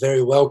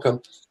 Very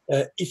welcome.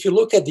 If you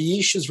look at the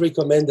issues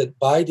recommended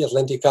by the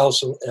Atlantic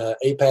Council,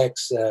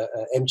 APEX,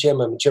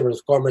 MCM, Chamber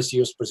of Commerce,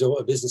 US Brazil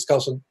Business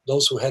Council,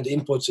 those who had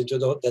inputs into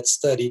that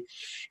study,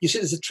 you see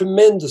there's a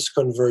tremendous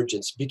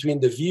convergence between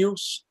the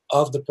views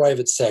of the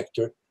private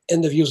sector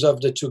and the views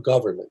of the two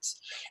governments.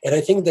 And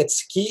I think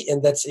that's key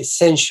and that's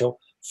essential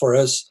for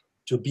us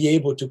to be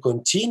able to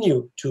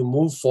continue to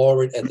move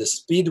forward at the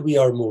speed we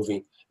are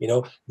moving.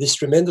 This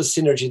tremendous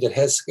synergy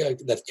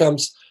that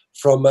comes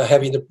from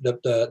having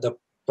the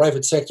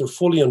private sector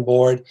fully on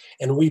board,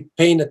 and we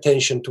paying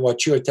attention to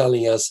what you're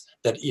telling us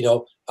that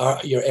are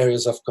your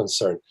areas of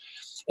concern.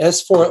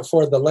 As for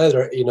the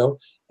letter,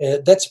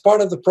 that's part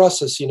of the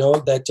process.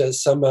 That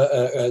some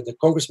the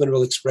congressman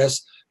will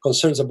express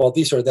concerns about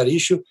this or that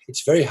issue.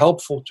 It's very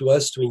helpful to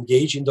us to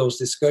engage in those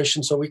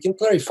discussions so we can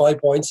clarify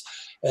points,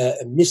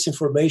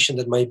 misinformation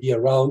that might be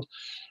around.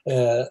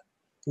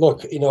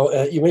 Look,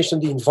 you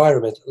mentioned the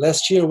environment.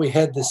 Last year we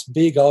had this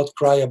big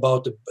outcry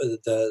about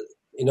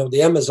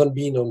the Amazon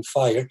being on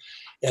fire.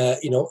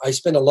 I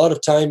spent a lot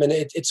of time, and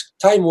it's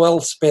time well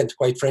spent,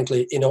 quite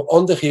frankly,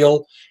 on the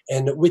Hill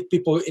and with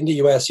people in the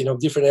US,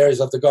 different areas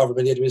of the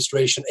government,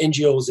 administration,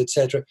 NGOs,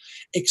 etc.,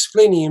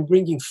 explaining and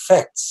bringing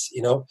facts,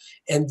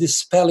 and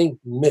dispelling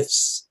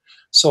myths.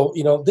 So,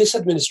 this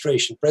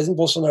administration, President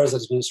Bolsonaro's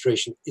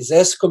administration, is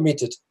as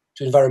committed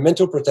to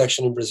environmental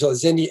protection in Brazil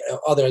as any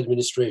other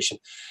administration.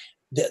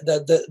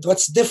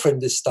 What's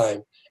different this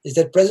time is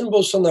that President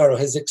Bolsonaro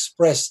has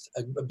expressed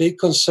a big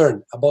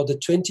concern about the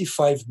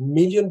 25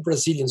 million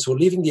Brazilians who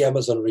live in the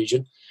Amazon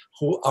region,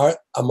 who are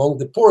among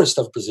the poorest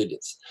of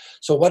Brazilians.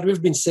 So what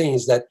we've been saying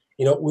is that,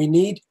 we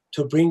need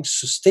to bring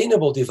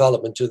sustainable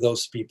development to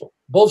those people,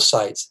 both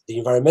sides, the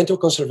environmental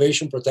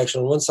conservation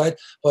protection on one side,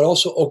 but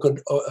also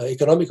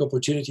economic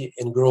opportunity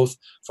and growth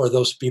for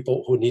those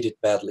people who need it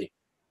badly.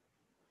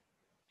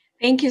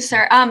 Thank you,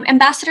 sir.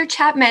 Ambassador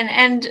Chapman,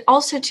 and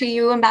also to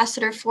you,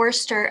 Ambassador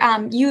Forster,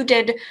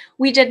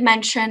 we did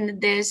mention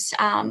this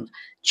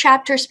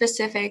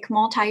chapter-specific,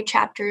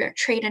 multi-chapter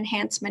trade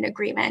enhancement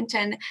agreement.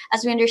 And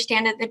as we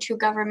understand it, the two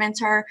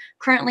governments are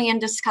currently in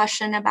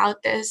discussion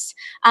about this.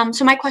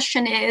 So my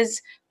question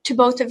is, to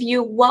both of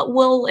you, what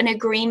will an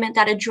agreement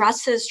that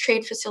addresses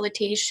trade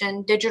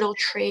facilitation, digital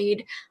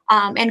trade,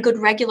 and good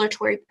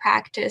regulatory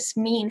practice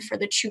mean for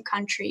the two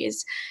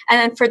countries?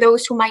 And for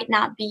those who might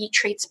not be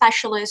trade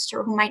specialists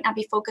or who might not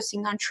be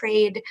focusing on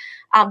trade,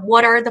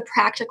 what are the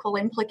practical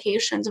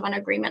implications of an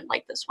agreement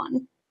like this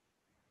one?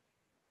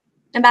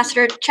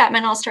 Ambassador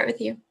Chapman, I'll start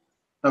with you.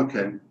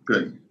 Okay,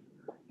 good.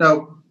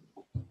 Now,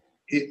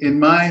 in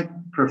my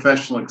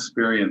professional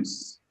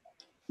experience,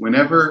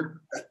 whenever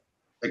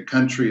a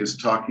country is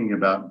talking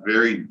about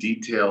very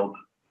detailed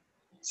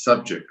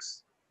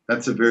subjects,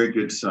 that's a very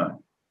good sign.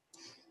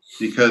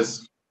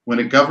 Because when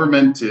a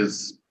government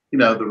is,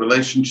 the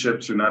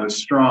relationships are not as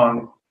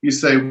strong, you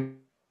say,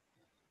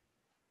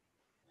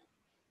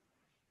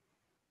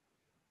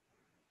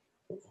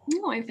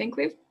 no, I think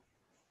we've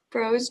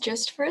froze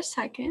just for a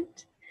second.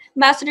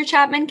 Ambassador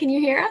Chapman, can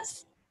you hear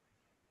us?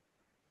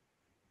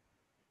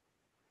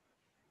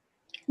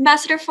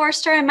 Ambassador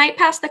Forster, I might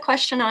pass the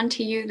question on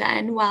to you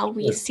then while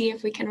we see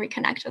if we can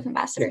reconnect with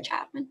Ambassador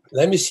Chapman.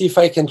 Let me see if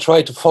I can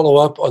try to follow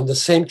up on the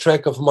same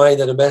track of mind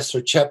that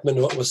Ambassador Chapman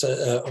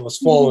was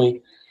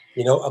following,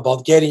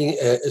 about getting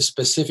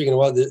specific and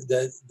what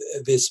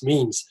this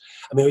means.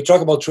 I mean, we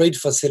talk about trade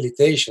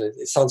facilitation.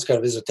 It sounds kind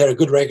of esoteric,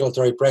 good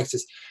regulatory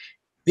practice.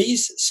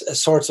 These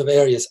sorts of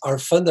areas are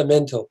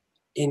fundamental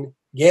in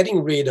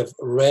getting rid of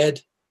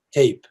red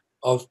tape,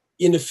 of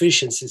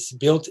inefficiencies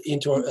built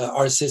into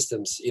our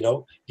systems,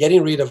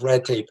 getting rid of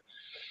red tape,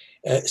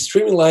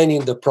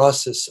 streamlining the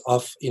process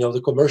of,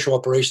 the commercial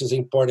operations,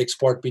 import,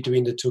 export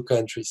between the two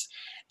countries.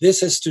 This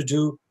has to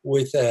do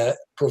with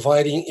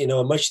providing,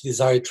 a much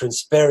desired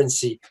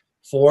transparency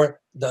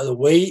for the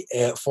way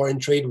foreign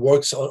trade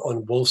works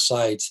on both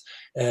sides.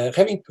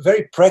 Having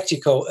very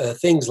practical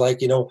things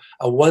like,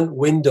 a one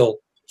window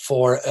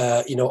for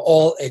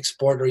all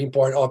export or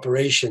import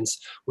operations,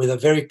 with a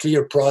very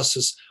clear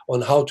process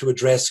on how to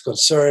address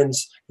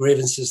concerns,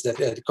 grievances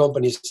that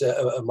companies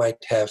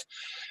might have.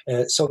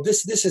 So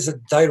this is a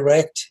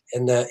direct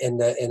and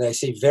I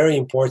say very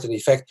important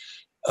effect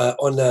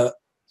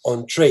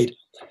on trade.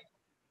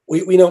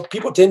 We know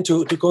people tend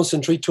to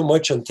concentrate too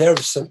much on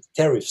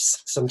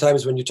tariffs.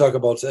 Sometimes when you talk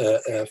about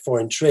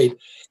foreign trade,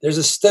 there's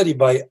a study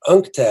by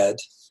UNCTAD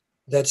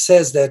that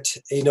says that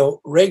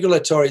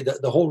regulatory,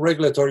 the whole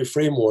regulatory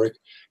framework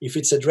if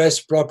it's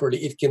addressed properly,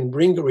 it can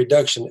bring a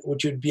reduction,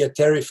 which would be a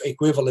tariff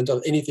equivalent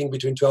of anything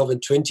between 12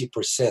 and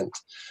 20%.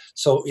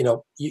 So,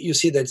 you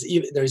see that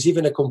there's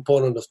even a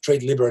component of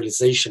trade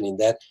liberalization in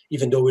that,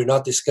 even though we're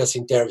not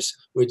discussing tariffs,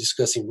 we're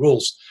discussing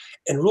rules.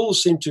 And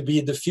rules seem to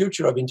be the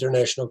future of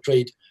international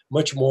trade,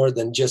 much more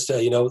than just,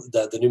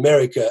 the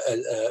numeric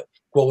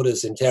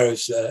quotas and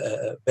tariffs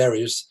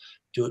barriers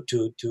to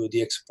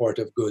the export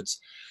of goods.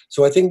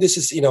 So I think this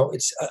is,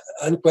 it's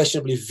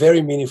unquestionably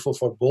very meaningful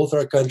for both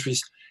our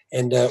countries.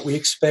 And we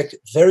expect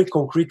very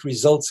concrete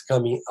results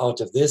coming out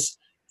of this.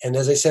 And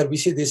as I said, we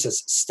see this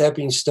as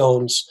stepping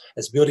stones,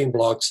 as building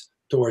blocks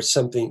towards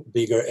something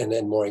bigger and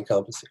more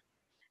encompassing.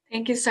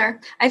 Thank you, sir.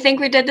 I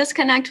think we did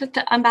disconnect with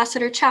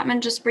Ambassador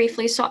Chapman just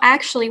briefly. So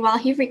actually, while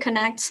he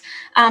reconnects,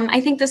 I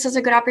think this is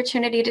a good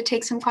opportunity to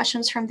take some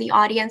questions from the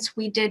audience.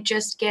 We did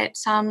just get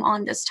some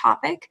on this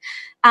topic.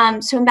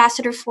 So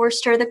Ambassador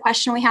Forster, the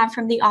question we have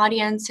from the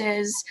audience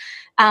is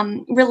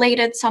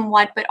related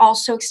somewhat, but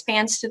also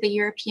expands to the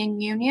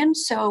European Union.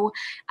 So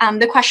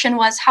the question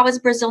was, how is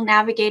Brazil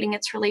navigating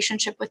its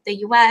relationship with the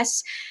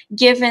US,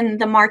 given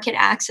the market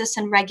access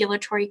and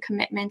regulatory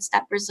commitments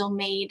that Brazil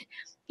made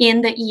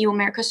in the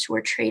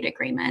EU-Mercosur trade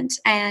agreement?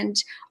 And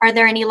are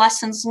there any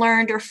lessons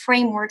learned or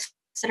frameworks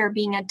that are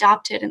being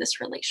adopted in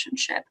this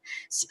relationship,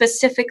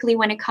 specifically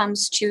when it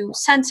comes to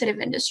sensitive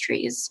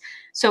industries?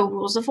 So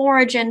rules of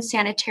origin,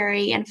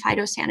 sanitary and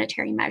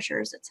phytosanitary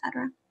measures, et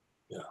cetera.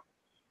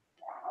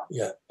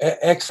 Yeah,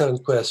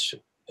 excellent question.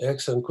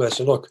 Excellent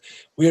question. Look,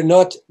 we're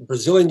not,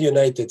 Brazil and the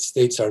United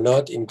States are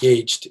not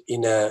engaged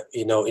in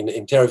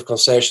in tariff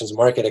concessions,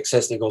 market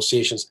access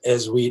negotiations,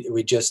 as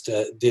we just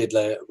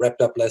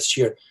wrapped up last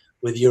year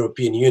with the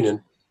European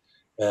Union.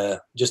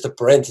 Just a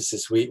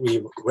parenthesis,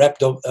 we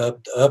wrapped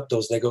up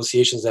those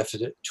negotiations after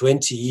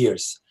 20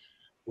 years.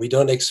 We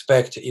don't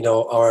expect,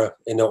 our,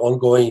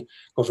 ongoing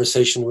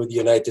conversation with the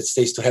United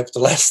States to have to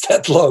last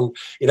that long.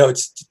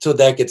 It's 2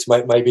 decades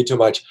might be too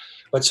much.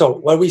 But so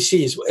what we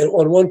see is,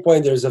 on one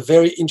point, there's a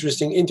very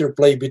interesting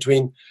interplay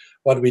between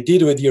what we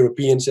did with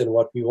Europeans and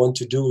what we want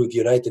to do with the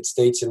United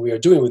States, and we are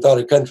doing with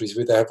other countries.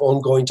 We have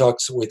ongoing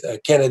talks with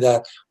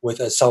Canada, with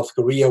South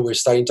Korea. We're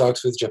starting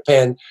talks with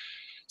Japan.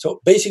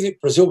 So basically,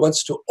 Brazil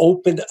wants to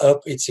open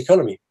up its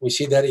economy. We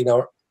see that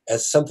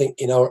as something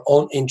in our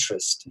own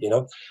interest.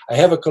 I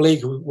have a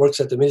colleague who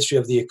works at the Ministry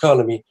of the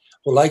Economy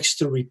who likes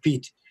to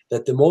repeat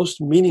that the most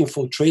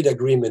meaningful trade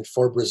agreement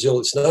for Brazil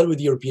is not with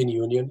the European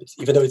Union,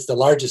 even though it's the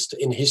largest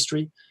in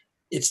history.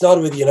 It's not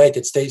with the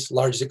United States,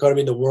 largest economy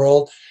in the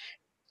world.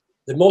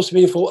 The most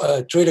meaningful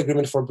trade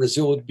agreement for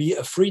Brazil would be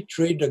a free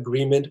trade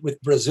agreement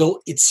with Brazil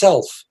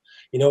itself,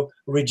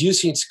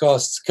 reducing its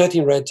costs,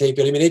 cutting red tape,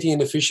 eliminating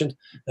inefficient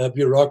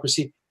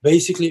bureaucracy,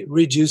 basically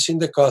reducing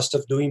the cost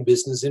of doing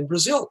business in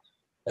Brazil.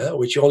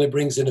 Which only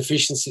brings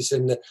inefficiencies,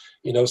 and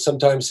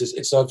sometimes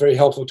it's not very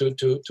helpful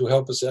to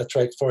help us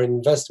attract foreign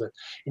investment.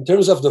 In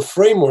terms of the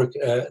framework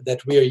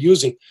that we are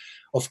using,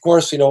 of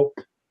course,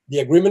 the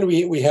agreement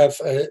we have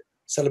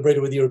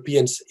celebrated with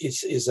Europeans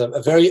is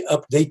a very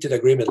updated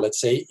agreement. Let's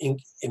say,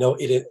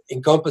 it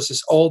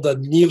encompasses all the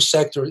new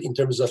sector in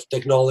terms of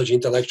technology,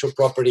 intellectual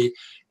property,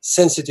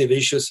 sensitive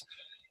issues.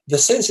 The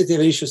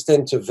sensitive issues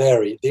tend to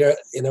vary.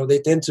 They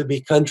tend to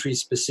be country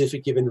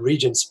specific, even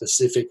region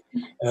specific,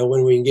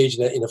 when we engage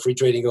in a free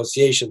trade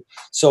negotiation.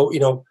 So,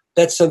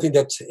 that's something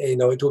that,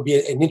 it will be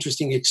an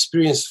interesting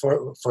experience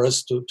for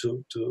us to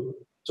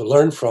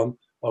learn from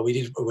what we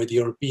did with the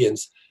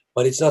Europeans.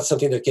 But it's not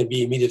something that can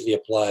be immediately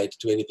applied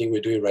to anything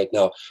we're doing right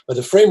now. But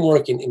the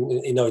framework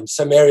in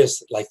some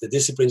areas, like the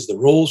disciplines, the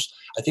rules,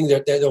 I think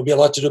there'll be a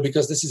lot to do,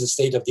 because this is a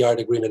state-of-the-art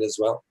agreement as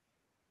well.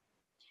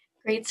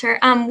 Great, sir.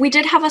 We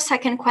did have a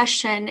second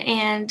question,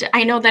 and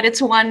I know that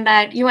it's one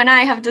that you and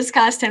I have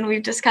discussed, and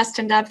we've discussed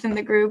in depth in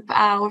the group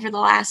over the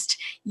last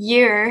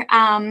year,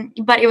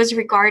 but it was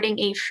regarding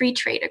a free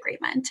trade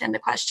agreement. And the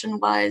question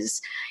was,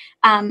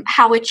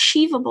 how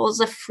achievable is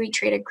a free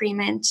trade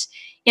agreement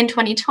in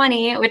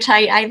 2020, which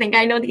I think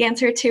I know the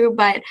answer to,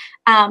 but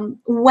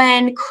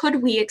when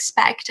could we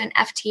expect an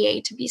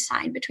FTA to be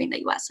signed between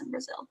the US and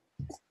Brazil?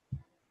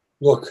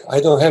 Look, I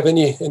don't have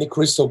any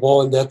crystal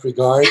ball in that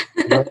regard.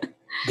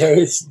 There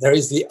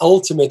is the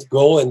ultimate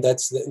goal, and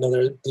that's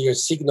there are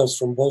signals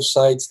from both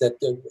sides that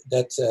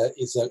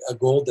is a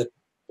goal that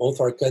both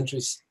our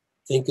countries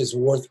think is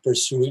worth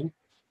pursuing.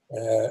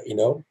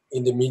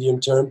 In the medium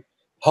term,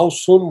 how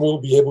soon we'll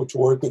be able to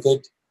work with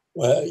it,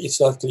 it's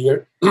not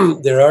clear.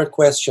 There are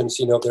questions.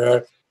 There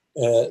are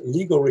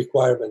legal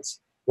requirements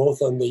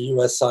both on the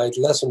U.S. side,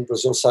 less on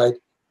Brazil side.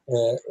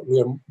 We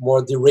are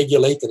more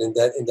deregulated in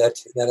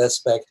that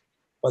aspect,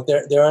 but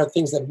there are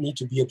things that need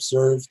to be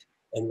observed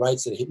and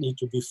rights that need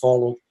to be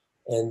followed.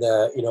 And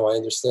I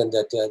understand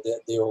that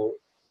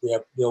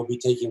they'll be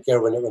taken care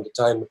of when the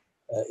time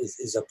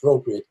is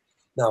appropriate.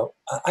 Now,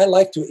 I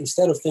like to,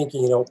 instead of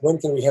thinking, when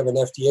can we have an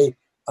FTA?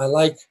 I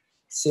like,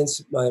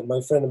 since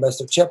my friend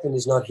Ambassador Chapman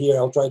is not here,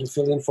 I'll try to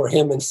fill in for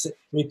him and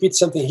repeat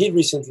something he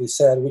recently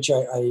said, which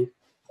I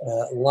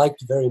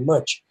liked very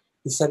much.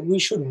 He said we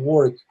should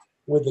work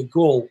with the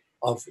goal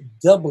of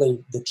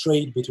doubling the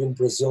trade between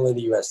Brazil and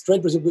the US.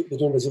 Trade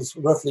between Brazil is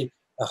roughly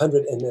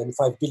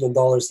 $105 billion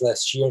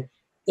last year.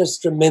 There's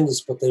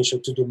tremendous potential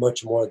to do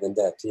much more than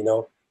that, you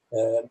know.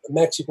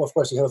 Mexico, of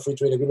course, you have a free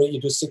trade agreement. You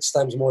do 6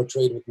 times more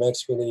trade with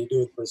Mexico than you do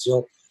with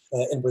Brazil,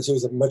 and Brazil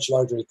is a much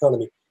larger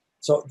economy.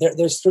 So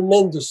there's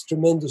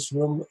tremendous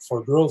room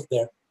for growth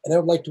there. And I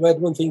would like to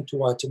add one thing to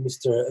what to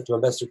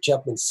Ambassador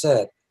Chapman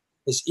said,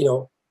 is, you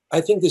know,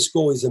 I think this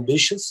goal is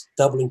ambitious,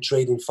 doubling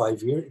trade in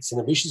 5 years. It's an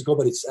ambitious goal,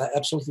 but it's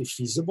absolutely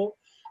feasible.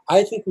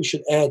 I think we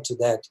should add to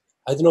that,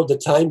 I don't know the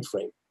time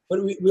frame,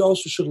 but we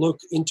also should look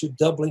into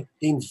doubling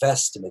the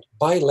investment,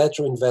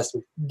 bilateral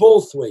investment,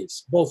 both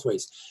ways.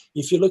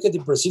 If you look at the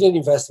Brazilian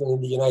investment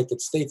in the United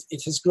States,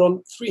 it has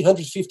grown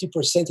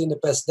 350% in the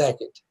past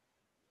decade.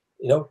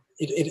 You know,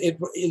 it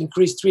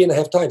increased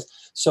 3.5 times.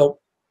 So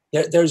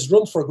there's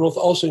room for growth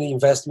also in the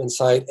investment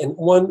side, and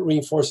one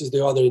reinforces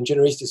the other and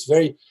generates this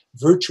very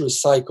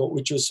virtuous cycle,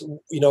 which is,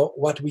 you know,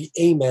 what we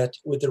aim at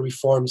with the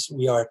reforms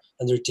we are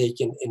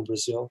undertaking in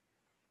Brazil.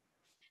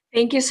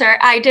 Thank you, sir.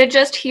 I did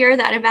just hear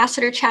that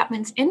Ambassador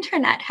Chapman's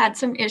internet had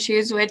some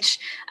issues, which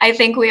I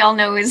think we all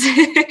know is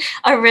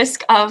a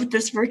risk of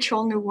this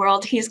virtual new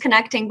world. He's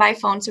connecting by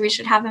phone, so we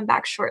should have him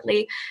back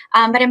shortly.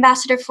 But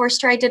Ambassador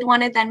Forster, I did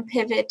want to then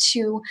pivot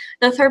to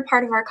the third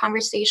part of our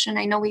conversation.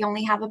 I know we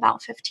only have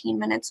about 15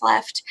 minutes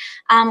left,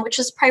 which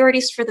is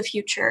priorities for the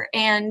future.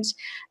 And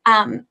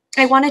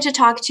I wanted to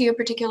talk to you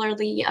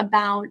particularly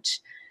about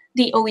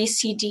the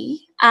OECD.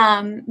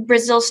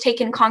 Brazil's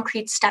taken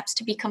concrete steps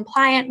to be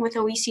compliant with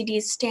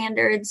OECD's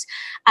standards.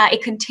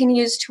 It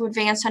continues to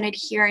advance on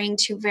adhering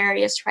to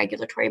various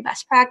regulatory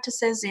best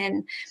practices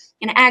in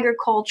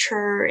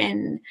agriculture,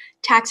 in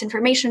tax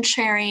information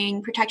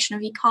sharing, protection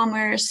of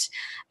e-commerce.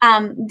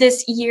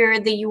 This year,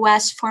 the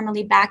US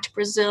formally backed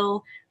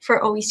Brazil for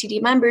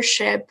OECD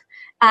membership.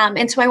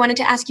 And so I wanted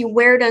to ask you,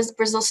 where does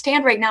Brazil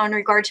stand right now in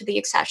regard to the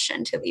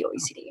accession to the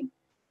OECD?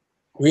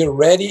 We're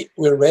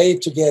ready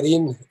to get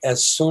in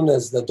as soon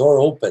as the door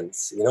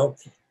opens. You know,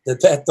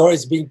 that door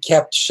is being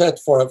kept shut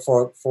for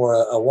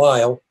a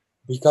while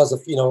because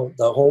of, you know,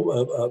 the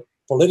whole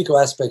political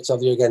aspects of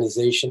the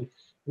organization.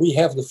 We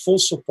have the full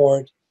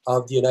support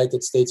of the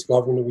United States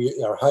government.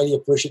 We are highly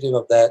appreciative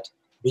of that,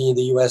 being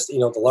the U.S., you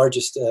know, the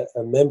largest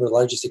member,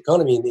 largest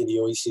economy in the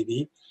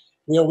OECD.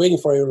 We are waiting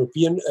for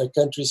European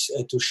countries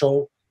to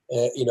show,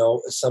 you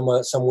know, some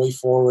way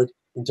forward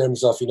in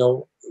terms of, you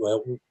know,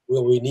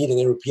 will we need an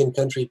European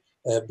country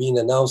being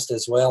announced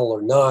as well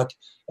or not?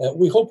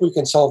 We hope we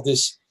can solve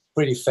this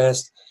pretty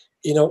fast.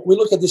 You know, we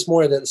look at this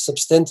more at a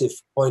substantive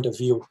point of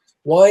view.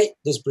 Why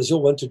does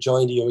Brazil want to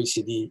join the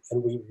OECD?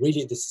 And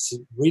this is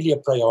really a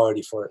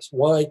priority for us.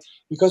 Why?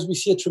 Because we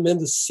see a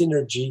tremendous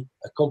synergy,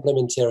 a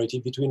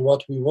complementarity between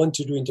what we want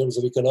to do in terms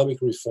of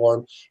economic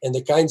reform and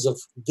the kinds of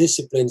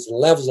disciplines,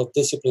 levels of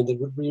discipline that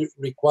would be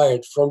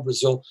required from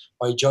Brazil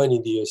by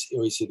joining the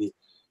OECD.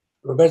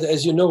 Roberta,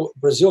 as you know,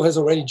 Brazil has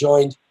already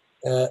joined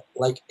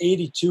like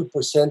 82%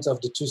 of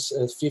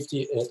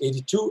the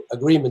 82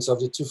 agreements of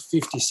the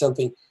 250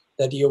 something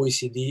that the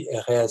OECD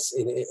has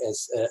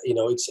as you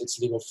know, its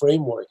legal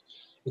framework.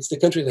 It's the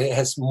country that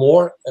has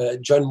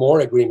joined more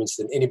agreements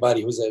than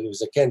anybody who's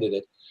a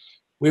candidate.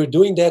 We're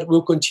doing that.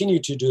 We'll continue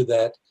to do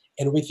that,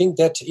 and we think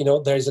that, you know,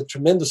 there is a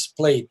tremendous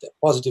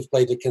positive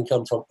play that can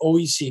come from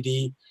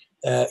OECD.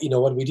 You know,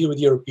 what we do with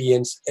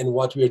Europeans and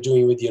what we are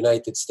doing with the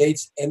United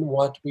States and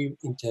what we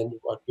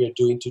are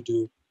doing to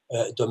do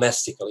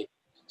domestically.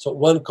 So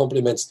one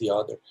complements the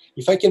other.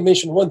 If I can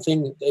mention one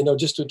thing, you know,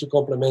 just to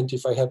complement,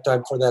 if I have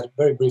time for that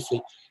very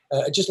briefly,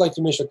 I'd just like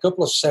to mention a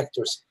couple of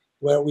sectors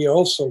where we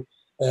also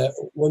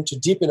want to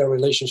deepen our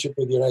relationship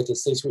with the United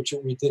States, which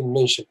we didn't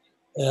mention,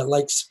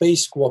 like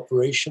space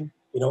cooperation.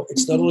 You know,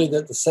 it's not only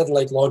the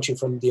satellite launching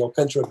from the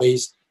Alcântara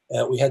base.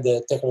 We had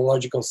the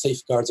technological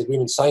safeguards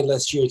agreement signed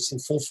last year. It's in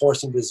full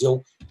force in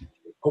Brazil.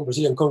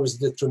 Brazilian Congress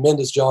did a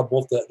tremendous job,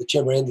 both the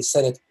chamber and the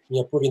Senate, you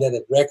know, approving that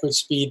at record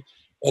speed.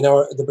 And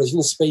the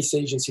Brazilian Space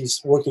Agency is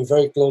working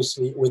very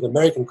closely with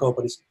American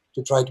companies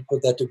to try to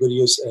put that to good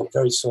use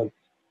very soon.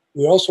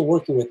 We're also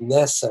working with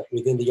NASA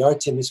within the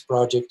Artemis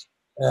project.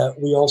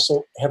 We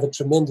also have a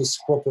tremendous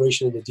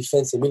cooperation in the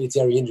defense and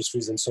military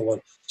industries and so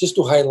on. Just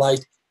to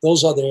highlight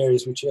those other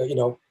areas which, you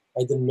know,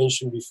 I didn't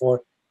mention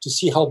before, to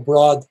see how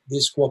broad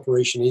this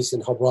cooperation is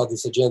and how broad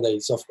this agenda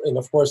is. And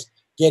of course,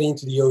 getting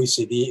to the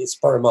OECD is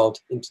paramount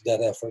into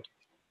that effort.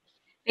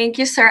 Thank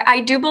you, sir.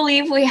 I do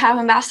believe we have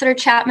Ambassador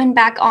Chapman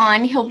back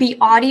on. He'll be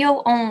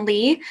audio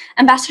only.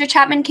 Ambassador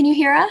Chapman, can you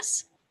hear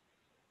us?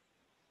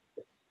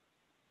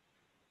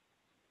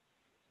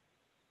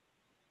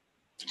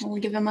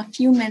 We'll give him a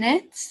few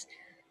minutes.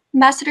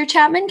 Ambassador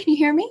Chapman, can you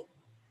hear me?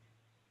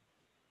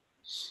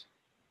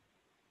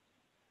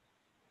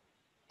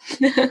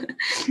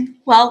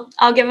 Well,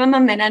 I'll give him a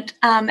minute.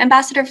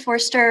 Ambassador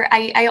Forster,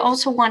 I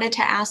also wanted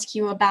to ask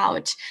you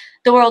about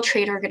the World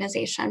Trade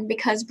Organization,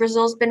 because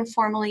Brazil's been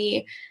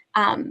formally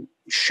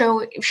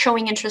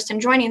showing interest in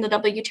joining the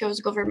WTO's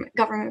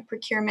government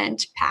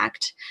procurement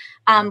pact.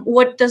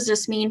 What does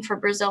this mean for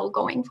Brazil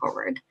going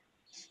forward?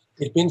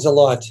 It means a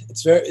lot.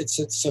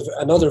 It's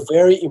another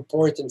very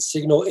important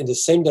signal in the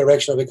same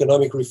direction of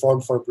economic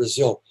reform for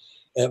Brazil.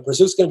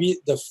 Brazil is going to be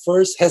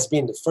has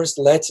been the first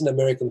Latin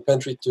American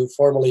country to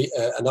formally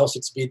announce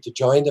its bid to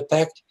join the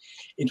pact.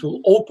 It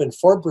will open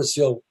for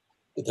Brazil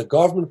the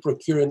government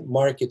procurement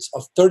markets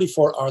of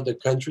 34 other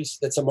countries.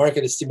 That's a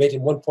market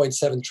estimating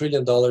 $1.7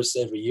 trillion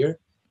every year.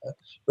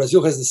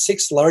 Brazil has the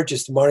sixth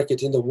largest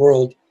market in the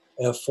world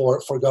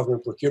for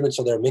government procurement,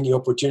 so there are many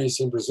opportunities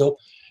in Brazil,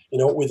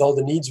 with all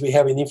the needs we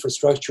have in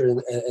infrastructure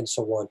and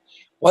so on.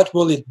 What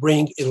will it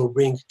bring? It will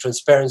bring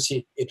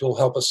transparency. It will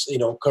help us,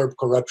 curb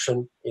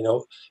corruption,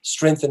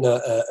 strengthen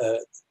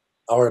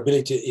our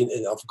ability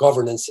of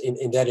governance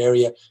in that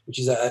area, which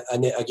is,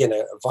 again,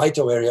 a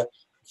vital area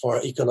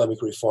for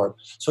economic reform.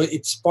 So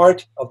it's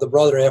part of the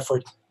broader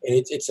effort,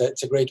 and it's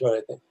a great one,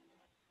 I think.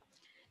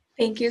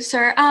 Thank you,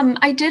 sir.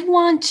 I did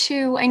want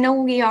to, I know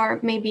we are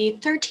maybe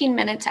 13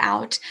 minutes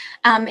out,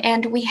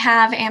 and we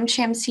have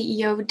AmCham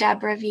CEO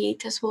Deborah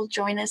Vietas will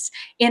join us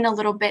in a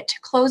little bit to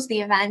close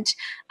the event.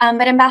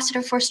 But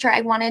Ambassador Forster,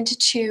 I wanted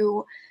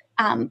to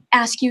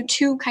ask you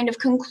two kind of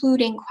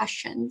concluding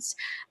questions.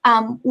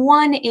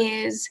 One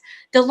is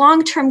the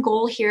long-term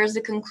goal here is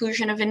the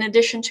conclusion of, in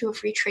addition to a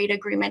free trade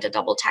agreement, a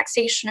double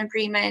taxation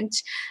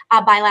agreement,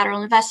 a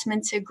bilateral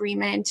investments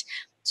agreement.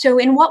 So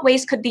in what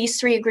ways could these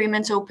three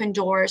agreements open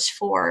doors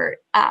for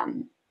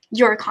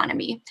your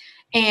economy?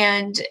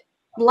 And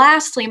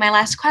lastly, my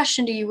last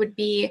question to you would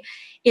be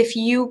if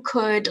you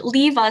could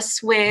leave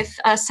us with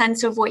a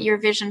sense of what your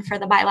vision for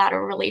the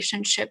bilateral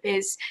relationship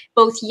is,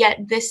 both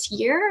yet this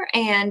year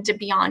and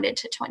beyond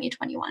into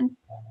 2021.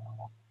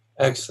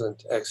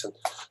 Excellent.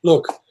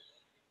 Look,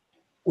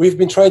 we've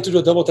been trying to do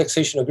a double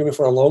taxation agreement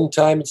for a long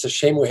time. It's a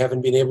shame we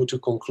haven't been able to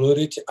conclude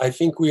it. I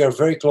think we are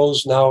very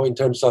close now in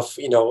terms of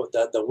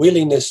the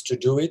willingness to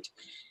do it.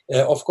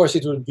 Of course,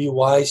 it would be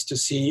wise to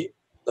see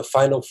the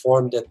final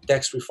form that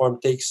tax reform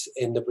takes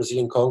in the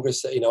Brazilian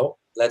Congress.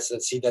 Let's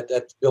see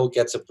that bill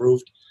gets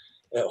approved,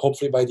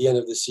 hopefully by the end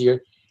of this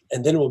year,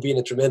 and then we'll be in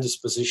a tremendous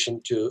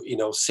position to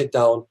sit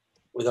down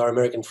with our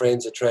American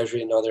friends at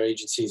Treasury and other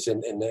agencies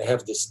and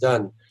have this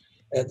done.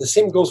 The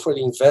same goes for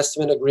the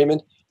investment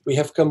agreement. We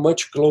have come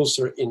much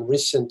closer in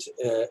recent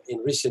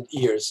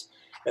years.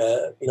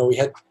 We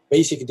had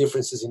basic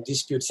differences in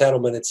dispute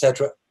settlement,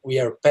 etc. We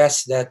are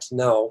past that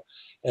now,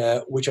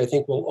 which I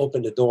think will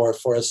open the door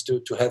for us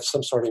to have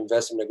some sort of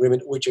investment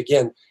agreement. Which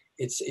again,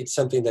 it's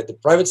something that the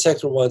private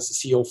sector wants. The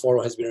CEO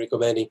Forum has been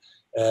recommending,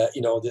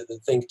 the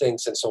think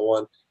tanks and so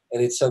on,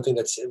 and it's something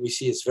that we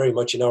see is very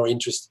much in our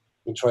interest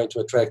in trying to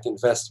attract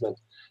investment.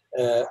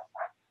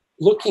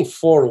 Looking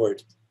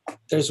forward,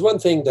 there's one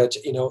thing that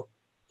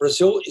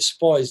Brazil is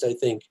poised, I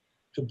think,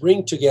 to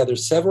bring together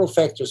several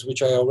factors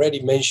which I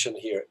already mentioned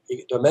here: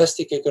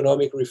 domestic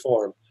economic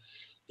reform,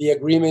 the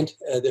agreement,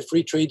 the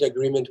free trade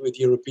agreement with the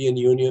European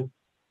Union,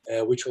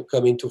 which will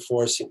come into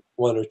force in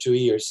 1 or 2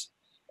 years.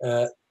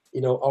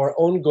 Our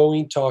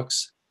ongoing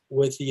talks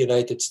with the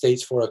United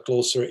States for a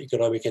closer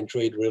economic and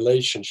trade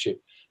relationship,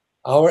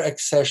 our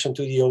accession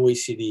to the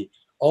OECD.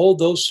 All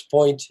those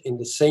point in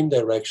the same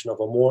direction of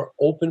a more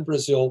open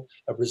Brazil,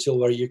 a Brazil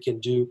where you can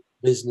do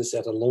business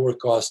at a lower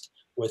cost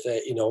with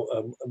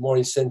more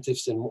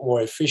incentives and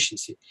more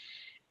efficiency.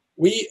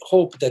 We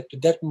hope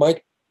that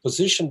might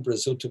position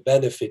Brazil to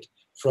benefit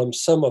from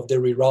some of the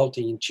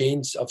rerouting in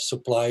chains of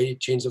supply,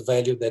 chains of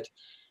value that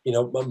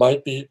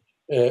might be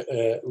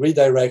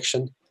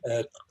redirection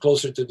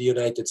closer to the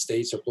United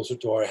States or closer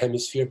to our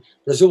hemisphere.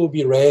 Brazil will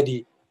be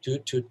ready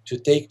to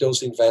take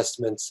those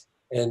investments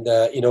and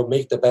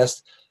make the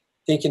best,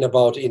 thinking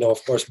about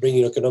of course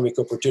bringing economic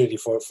opportunity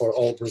for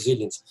all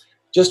Brazilians.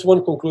 Just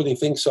one concluding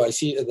thing. So I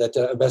see that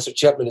Ambassador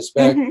Chapman is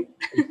back.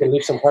 You can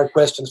leave some hard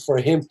questions for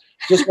him.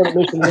 Just want to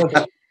mention one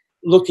thing.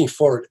 Looking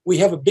forward, we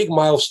have a big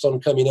milestone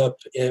coming up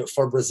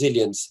for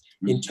Brazilians.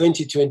 In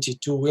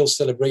 2022, we'll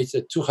celebrate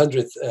the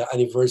 200th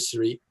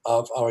anniversary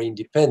of our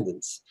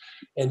independence.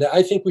 And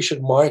I think we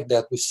should mark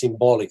that with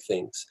symbolic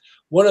things.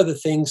 One of the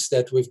things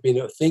that we've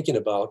been thinking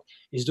about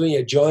is doing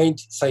a joint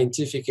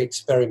scientific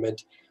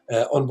experiment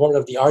on board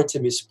of the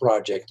Artemis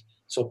project.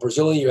 So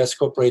Brazil and US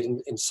cooperate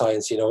in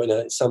science,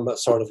 in some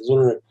sort of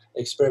lunar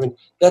experiment.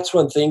 That's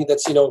one thing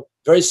that's,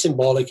 very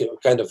symbolic,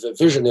 kind of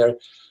visionary.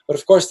 But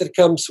of course, that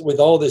comes with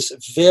all this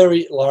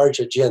very large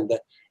agenda.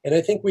 And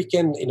I think we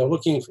can,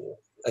 looking,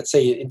 let's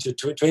say, into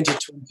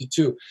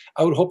 2022,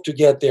 I would hope to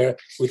get there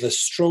with a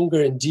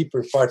stronger and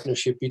deeper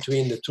partnership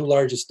between the two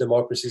largest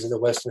democracies in the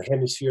Western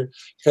Hemisphere,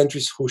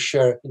 countries who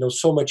share,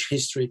 so much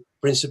history,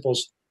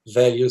 principles,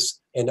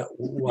 values, and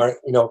who are,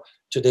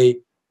 today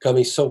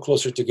coming so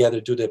closer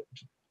together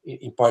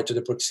in part to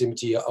the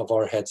proximity of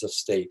our heads of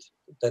state.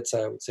 That's,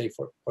 I would say,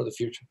 for the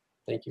future.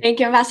 Thank you. Thank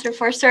you, Ambassador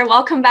Forster.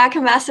 Welcome back,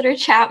 Ambassador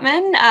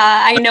Chapman.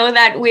 I know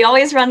that we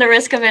always run the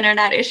risk of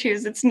internet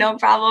issues. It's no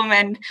problem,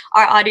 and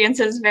our audience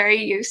is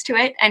very used to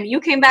it. And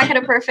you came back at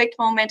a perfect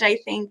moment, I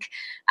think,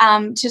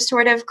 to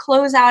sort of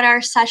close out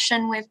our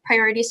session with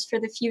priorities for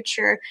the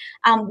future.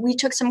 We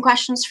took some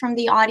questions from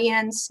the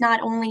audience, not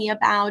only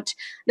about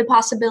the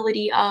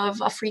possibility of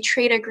a free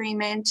trade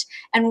agreement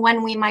and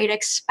when we might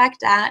expect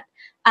that,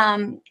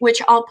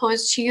 which I'll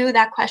pose to you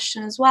that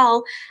question as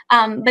well.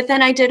 But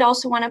then I did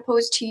also want to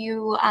pose to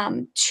you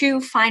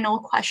two final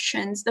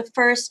questions. The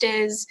first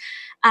is,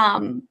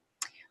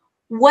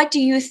 what do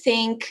you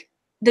think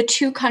the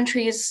two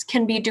countries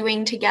can be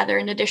doing together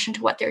in addition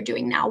to what they're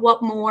doing now?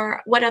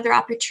 What other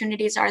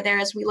opportunities are there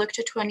as we look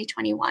to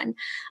 2021?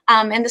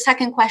 And the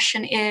second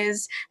question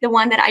is the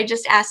one that I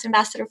just asked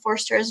Ambassador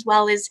Forster as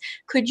well, is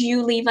could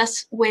you leave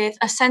us with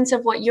a sense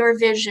of what your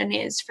vision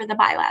is for the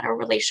bilateral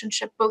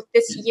relationship, both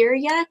this year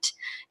yet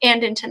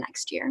and into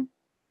next year?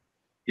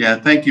 Yeah,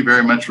 thank you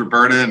very much,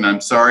 Roberta. And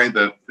I'm sorry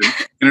that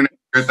the internet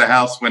here at the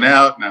house went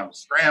out and I was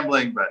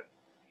scrambling, but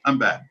I'm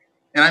back.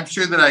 And I'm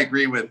sure that I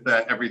agree with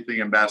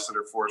everything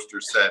Ambassador Forster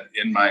said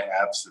in my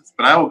absence,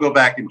 but I will go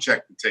back and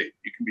check the tape.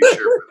 You can be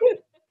sure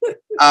of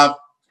that.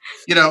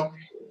 You know,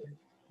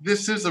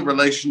 this is a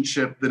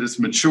relationship that is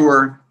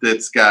mature,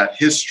 that's got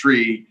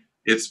history,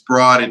 it's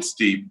broad, it's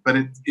deep, but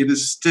it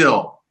is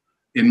still,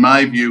 in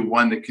my view,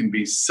 one that can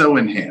be so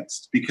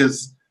enhanced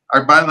because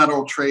our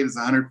bilateral trade is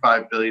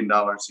 $105 billion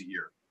a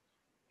year.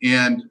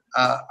 And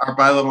our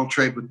bilateral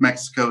trade with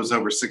Mexico is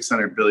over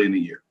 $600 billion a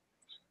year.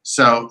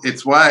 So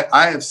it's why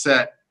I have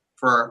set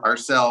for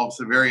ourselves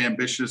a very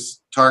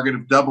ambitious target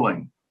of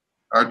doubling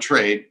our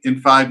trade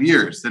in 5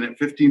 years. And at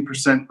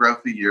 15% growth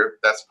a year,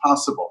 that's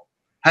possible.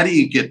 How do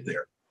you get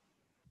there?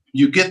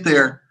 You get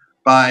there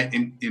by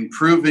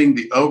improving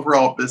the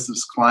overall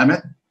business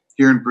climate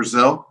here in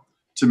Brazil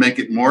to make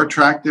it more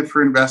attractive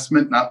for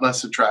investment, not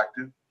less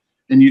attractive.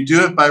 And you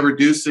do it by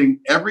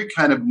reducing every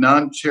kind of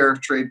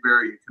non-tariff trade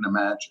barrier you can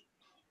imagine.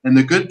 And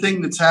the good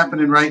thing that's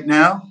happening right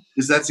now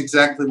is that's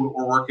exactly what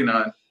we're working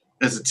on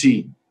as a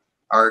team.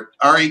 Our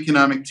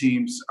economic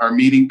teams are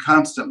meeting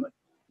constantly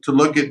to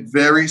look at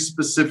very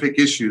specific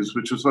issues,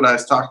 which was what I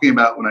was talking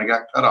about when I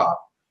got cut off,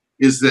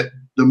 is that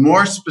the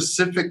more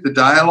specific the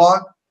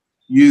dialogue,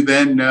 you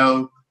then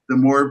know the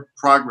more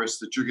progress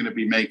that you're going to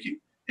be making.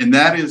 And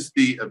that is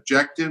the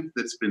objective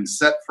that's been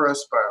set for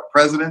us by our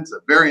presidents, a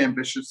very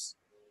ambitious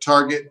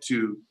target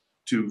to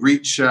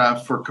reach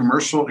for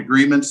commercial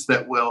agreements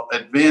that will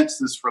advance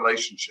this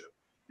relationship.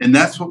 And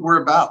that's what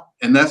we're about.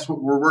 And that's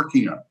what we're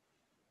working on.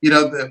 You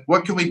know,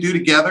 what can we do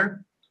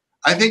together?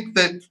 I think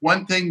that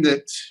one thing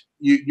that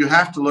you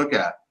have to look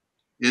at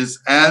is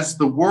as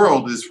the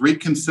world is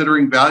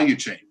reconsidering value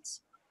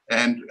chains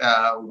and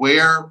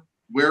where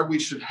we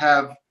should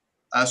have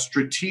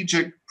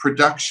strategic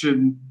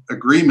production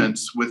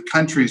agreements with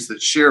countries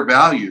that share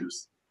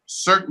values,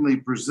 certainly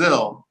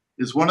Brazil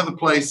is one of the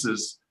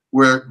places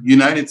where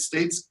United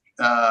States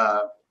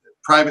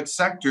private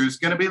sector is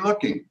going to be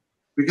looking,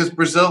 because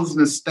Brazil is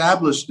an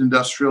established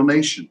industrial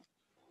nation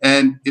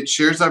and it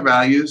shares our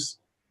values,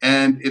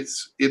 and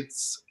it's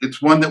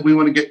one that we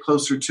want to get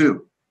closer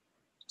to.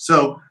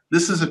 So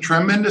this is a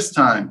tremendous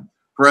time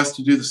for us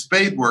to do the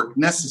spade work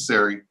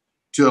necessary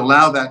to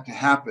allow that to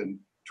happen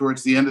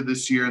towards the end of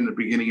this year and the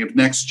beginning of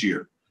next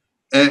year.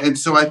 And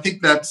so I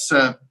think that's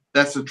a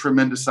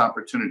tremendous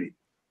opportunity.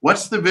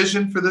 What's the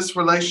vision for this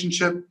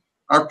relationship?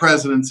 Our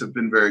presidents have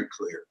been very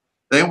clear.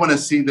 They want to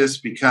see this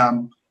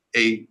become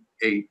a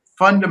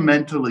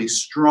fundamentally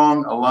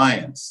strong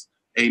alliance,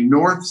 a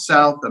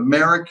North-South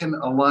American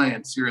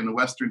alliance here in the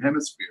Western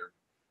Hemisphere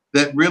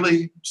that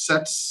really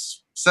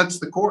sets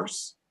the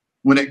course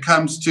when it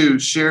comes to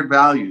shared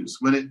values,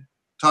 when it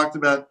talked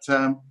about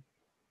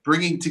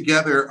bringing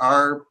together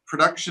our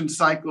production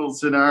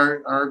cycles and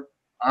our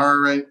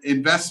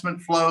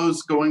investment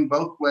flows going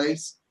both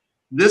ways.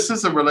 This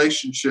is a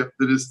relationship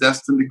that is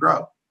destined to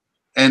grow.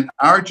 And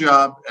our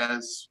job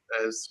as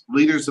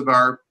leaders of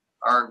our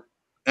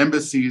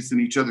embassies in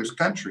each other's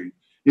country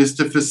is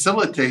to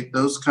facilitate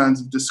those kinds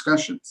of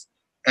discussions.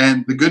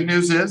 And the good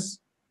news is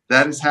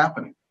that is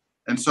happening.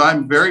 And so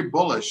I'm very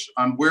bullish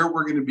on where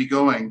we're going to be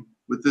going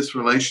with this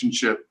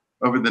relationship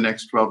over the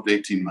next 12 to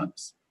 18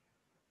 months.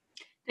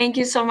 Thank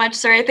you so much,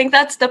 sir. I think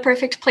that's the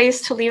perfect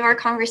place to leave our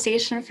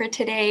conversation for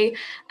today.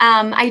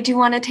 I do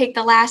want to take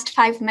the last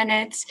 5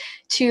 minutes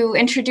to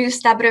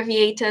introduce Débora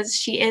Vietas.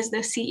 She is the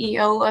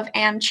CEO of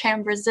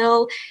AmCham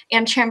Brazil.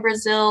 AmCham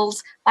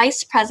Brazil's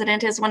vice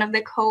president is one of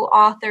the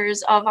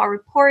co-authors of our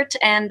report,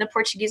 and the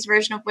Portuguese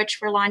version of which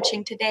we're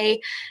launching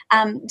today.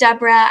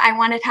 Débora, I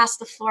want to pass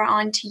the floor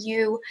on to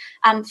you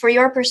for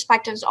your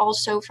perspectives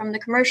also from the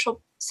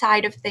commercial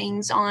side of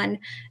things on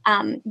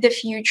the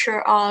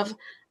future of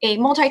a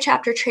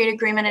multi-chapter trade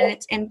agreement and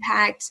its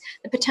impacts,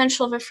 the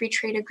potential of a free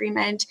trade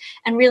agreement,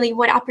 and really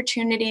what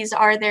opportunities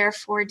are there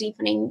for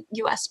deepening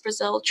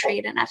U.S.-Brazil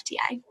trade and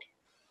FTA.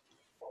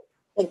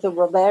 Thank you,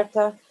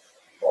 Roberta.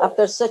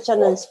 After such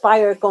an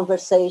inspired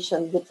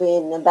conversation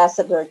between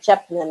Ambassador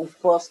Chapman and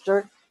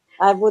Forster,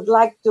 I would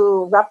like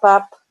to wrap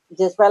up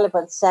this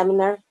relevant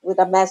seminar with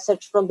a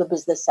message from the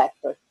business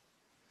sector.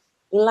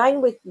 In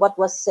line with what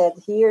was said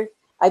here,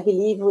 I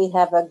believe we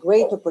have a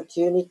great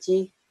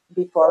opportunity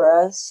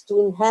before us to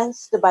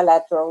enhance the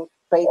bilateral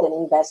trade and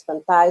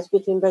investment ties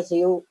between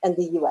Brazil and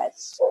the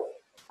US.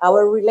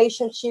 Our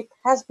relationship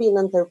has been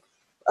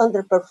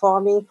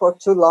underperforming for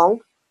too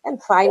long,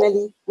 and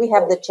finally, we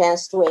have the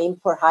chance to aim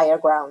for higher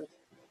ground.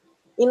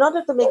 In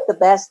order to make the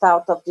best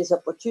out of this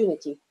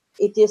opportunity,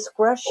 it is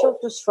crucial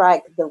to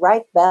strike the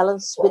right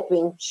balance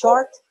between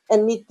short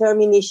and mid-term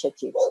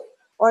initiatives,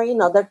 or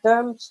in other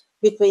terms,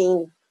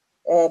 between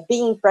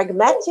being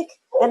pragmatic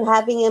and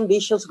having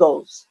ambitious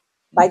goals.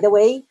 By the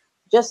way,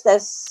 just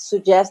as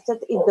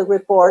suggested in the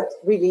report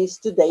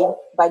released today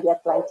by the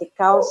Atlantic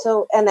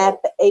Council and at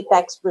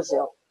Apex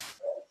Brazil.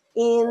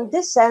 In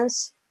this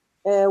sense,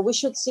 we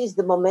should seize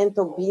the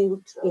momentum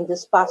built in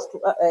this past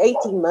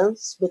 18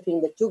 months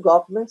between the two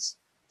governments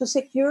to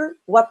secure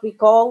what we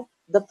call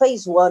the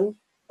phase one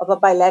of a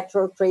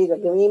bilateral trade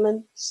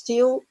agreement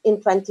still in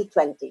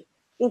 2020,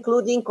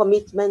 including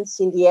commitments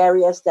in the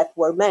areas that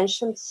were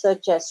mentioned,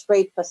 such as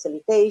trade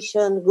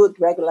facilitation, good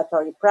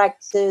regulatory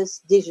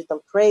practices,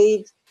 digital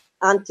trade,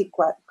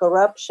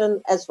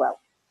 anti-corruption as well.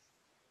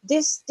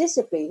 These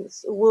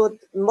disciplines would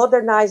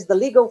modernize the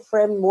legal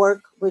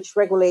framework which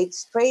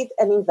regulates trade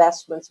and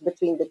investments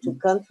between the two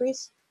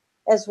countries,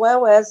 as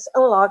well as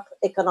unlock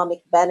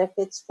economic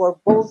benefits for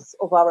both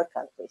of our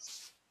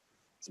countries.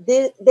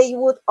 They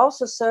would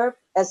also serve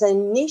as an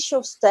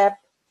initial step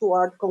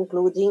toward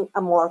concluding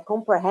a more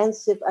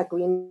comprehensive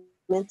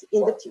agreement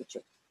in the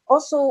future.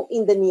 Also,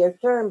 in the near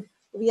term,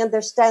 we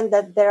understand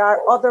that there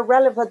are other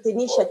relevant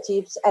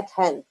initiatives at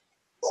hand,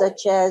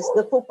 such as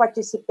the full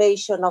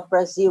participation of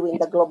Brazil in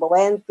the global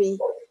entry,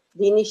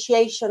 the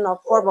initiation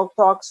of formal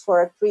talks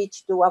for a treaty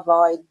to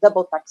avoid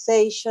double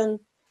taxation,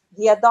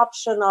 the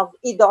adoption of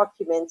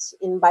e-documents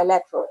in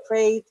bilateral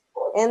trade,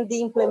 and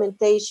the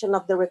implementation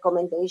of the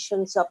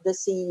recommendations of the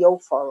CEO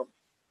Forum.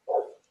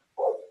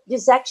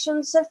 These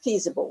actions are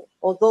feasible,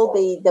 although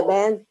they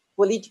demand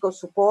political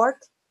support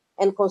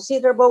and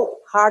considerable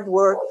hard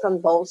work from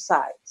both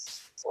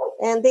sides.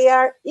 And they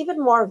are even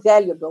more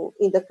valuable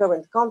in the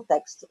current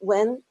context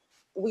when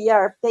we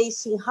are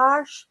facing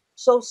harsh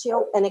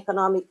social and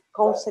economic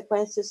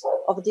consequences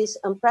of this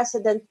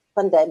unprecedented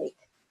pandemic,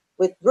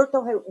 with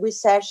brutal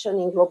recession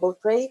in global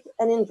trade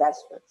and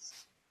investments.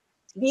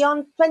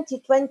 Beyond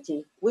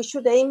 2020, we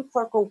should aim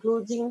for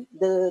concluding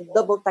the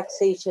double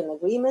taxation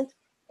agreement,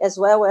 as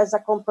well as a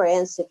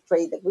comprehensive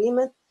trade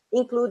agreement,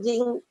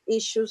 including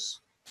issues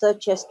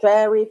such as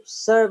tariffs,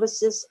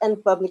 services,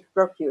 and public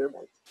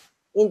procurement.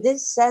 In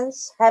this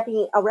sense,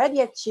 having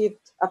already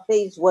achieved a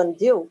phase one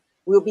deal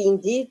will be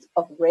indeed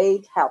of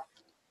great help.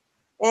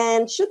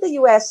 And should the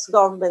US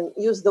government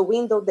use the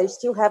window they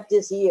still have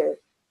this year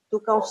to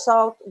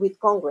consult with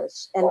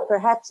Congress and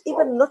perhaps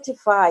even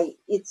notify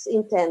its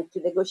intent to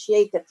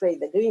negotiate a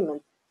trade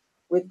agreement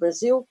with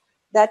Brazil,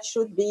 that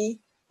should be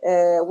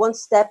one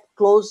step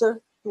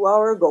closer to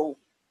our goal.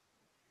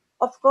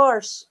 Of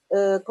course,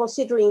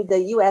 considering the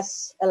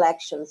US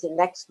elections in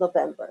next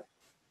November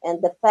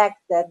and the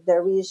fact that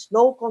there is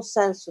no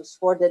consensus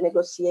for the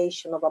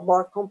negotiation of a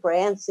more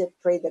comprehensive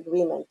trade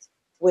agreement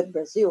with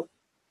Brazil,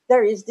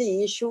 there is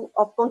the issue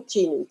of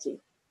continuity.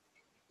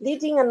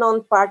 Leading a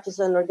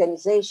non-partisan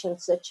organization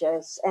such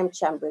as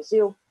AmCham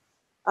Brazil,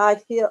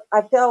 I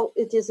felt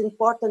it is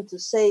important to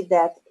say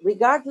that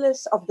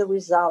regardless of the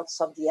results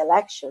of the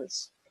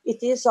elections,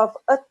 it is of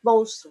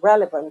utmost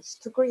relevance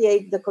to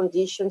create the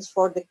conditions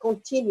for the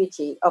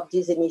continuity of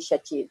these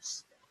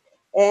initiatives.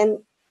 And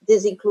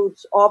this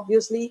includes,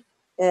 obviously,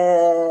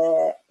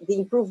 the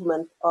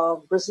improvement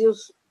of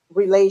Brazil's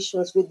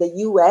relations with the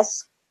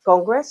US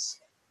Congress,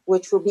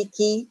 which will be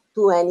key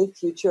to any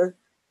future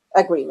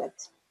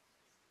agreement.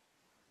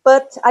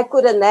 But I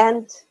couldn't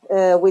end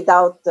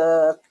without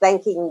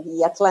thanking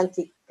the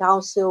Atlantic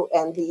Council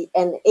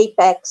and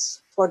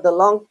Apex for the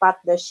long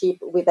partnership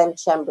with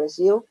AmCham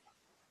Brazil.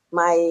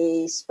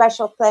 My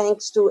special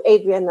thanks to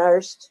Adrian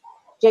Erst,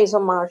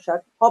 Jason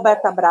Marshall,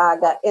 Roberta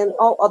Braga, and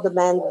all other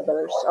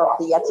members of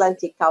the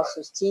Atlantic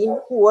Council's team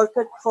who worked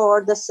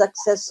for the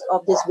success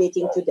of this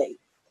meeting today.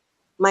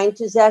 My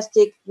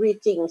enthusiastic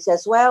greetings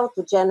as well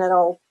to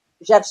General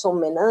Jefferson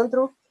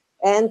Menandro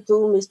and to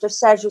Mr.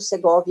 Sergio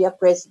Segovia,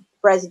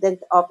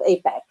 President of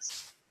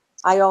Apex.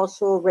 I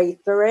also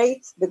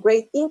reiterate the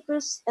great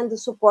interest and the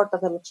support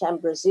of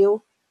AmCham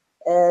Brazil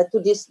to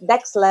this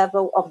next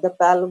level of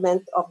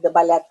development of the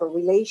bilateral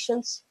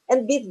relations,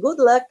 and bid good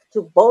luck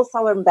to both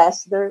our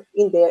ambassadors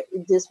in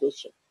this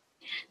mission.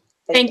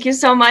 Thank you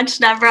so much,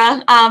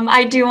 Deborah.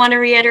 I do want to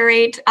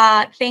reiterate,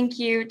 thank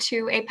you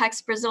to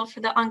Apex Brazil for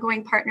the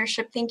ongoing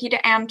partnership. Thank you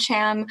to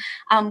AmCham.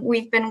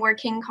 We've been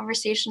working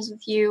conversations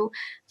with you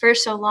for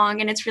so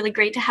long, and it's really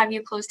great to have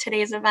you close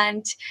today's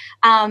event.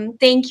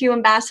 Thank you,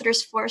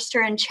 Ambassadors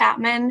Forster and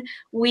Chapman.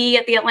 We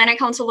at the Atlantic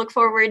Council look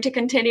forward to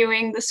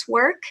continuing this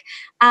work.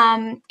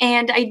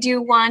 And I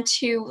do want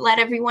to let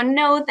everyone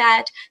know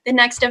that the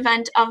next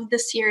event of the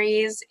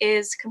series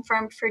is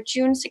confirmed for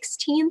June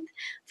 16th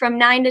from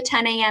 9 to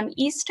 10 a.m.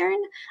 Eastern.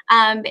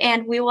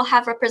 And we will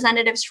have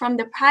representatives from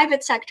the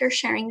private sector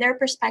sharing their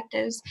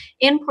perspectives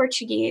in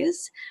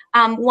Portuguese,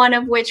 one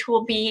of which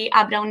will be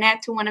Abrão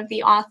Neto, one of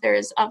the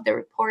authors of the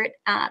report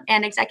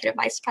and Executive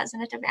Vice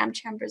President of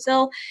AmCham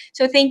Brazil.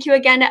 So thank you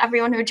again to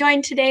everyone who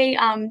joined today.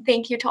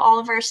 Thank you to all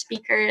of our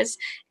speakers,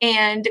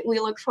 and we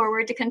look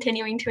forward to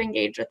continuing to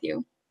engage with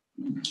you.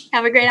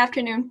 Have a great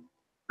afternoon.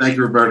 Thank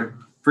you, Roberta.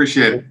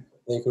 Appreciate it.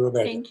 Thank you,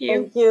 Roberta. Thank you.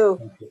 Thank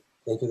you.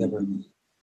 Thank you, Deborah.